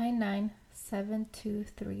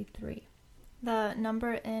 1-800-799-7233. The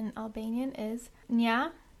number in Albanian is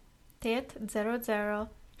Nja 800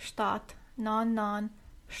 799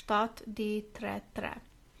 7233.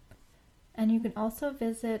 And you can also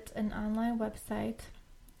visit an online website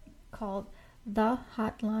called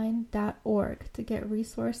thehotline.org to get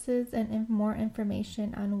resources and more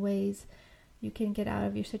information on ways you can get out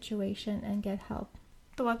of your situation and get help.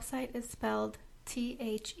 The website is spelled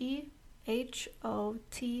THEHOTLINE.org.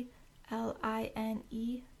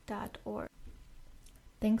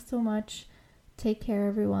 Thanks so much. Take care,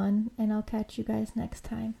 everyone, and I'll catch you guys next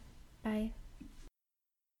time. Bye.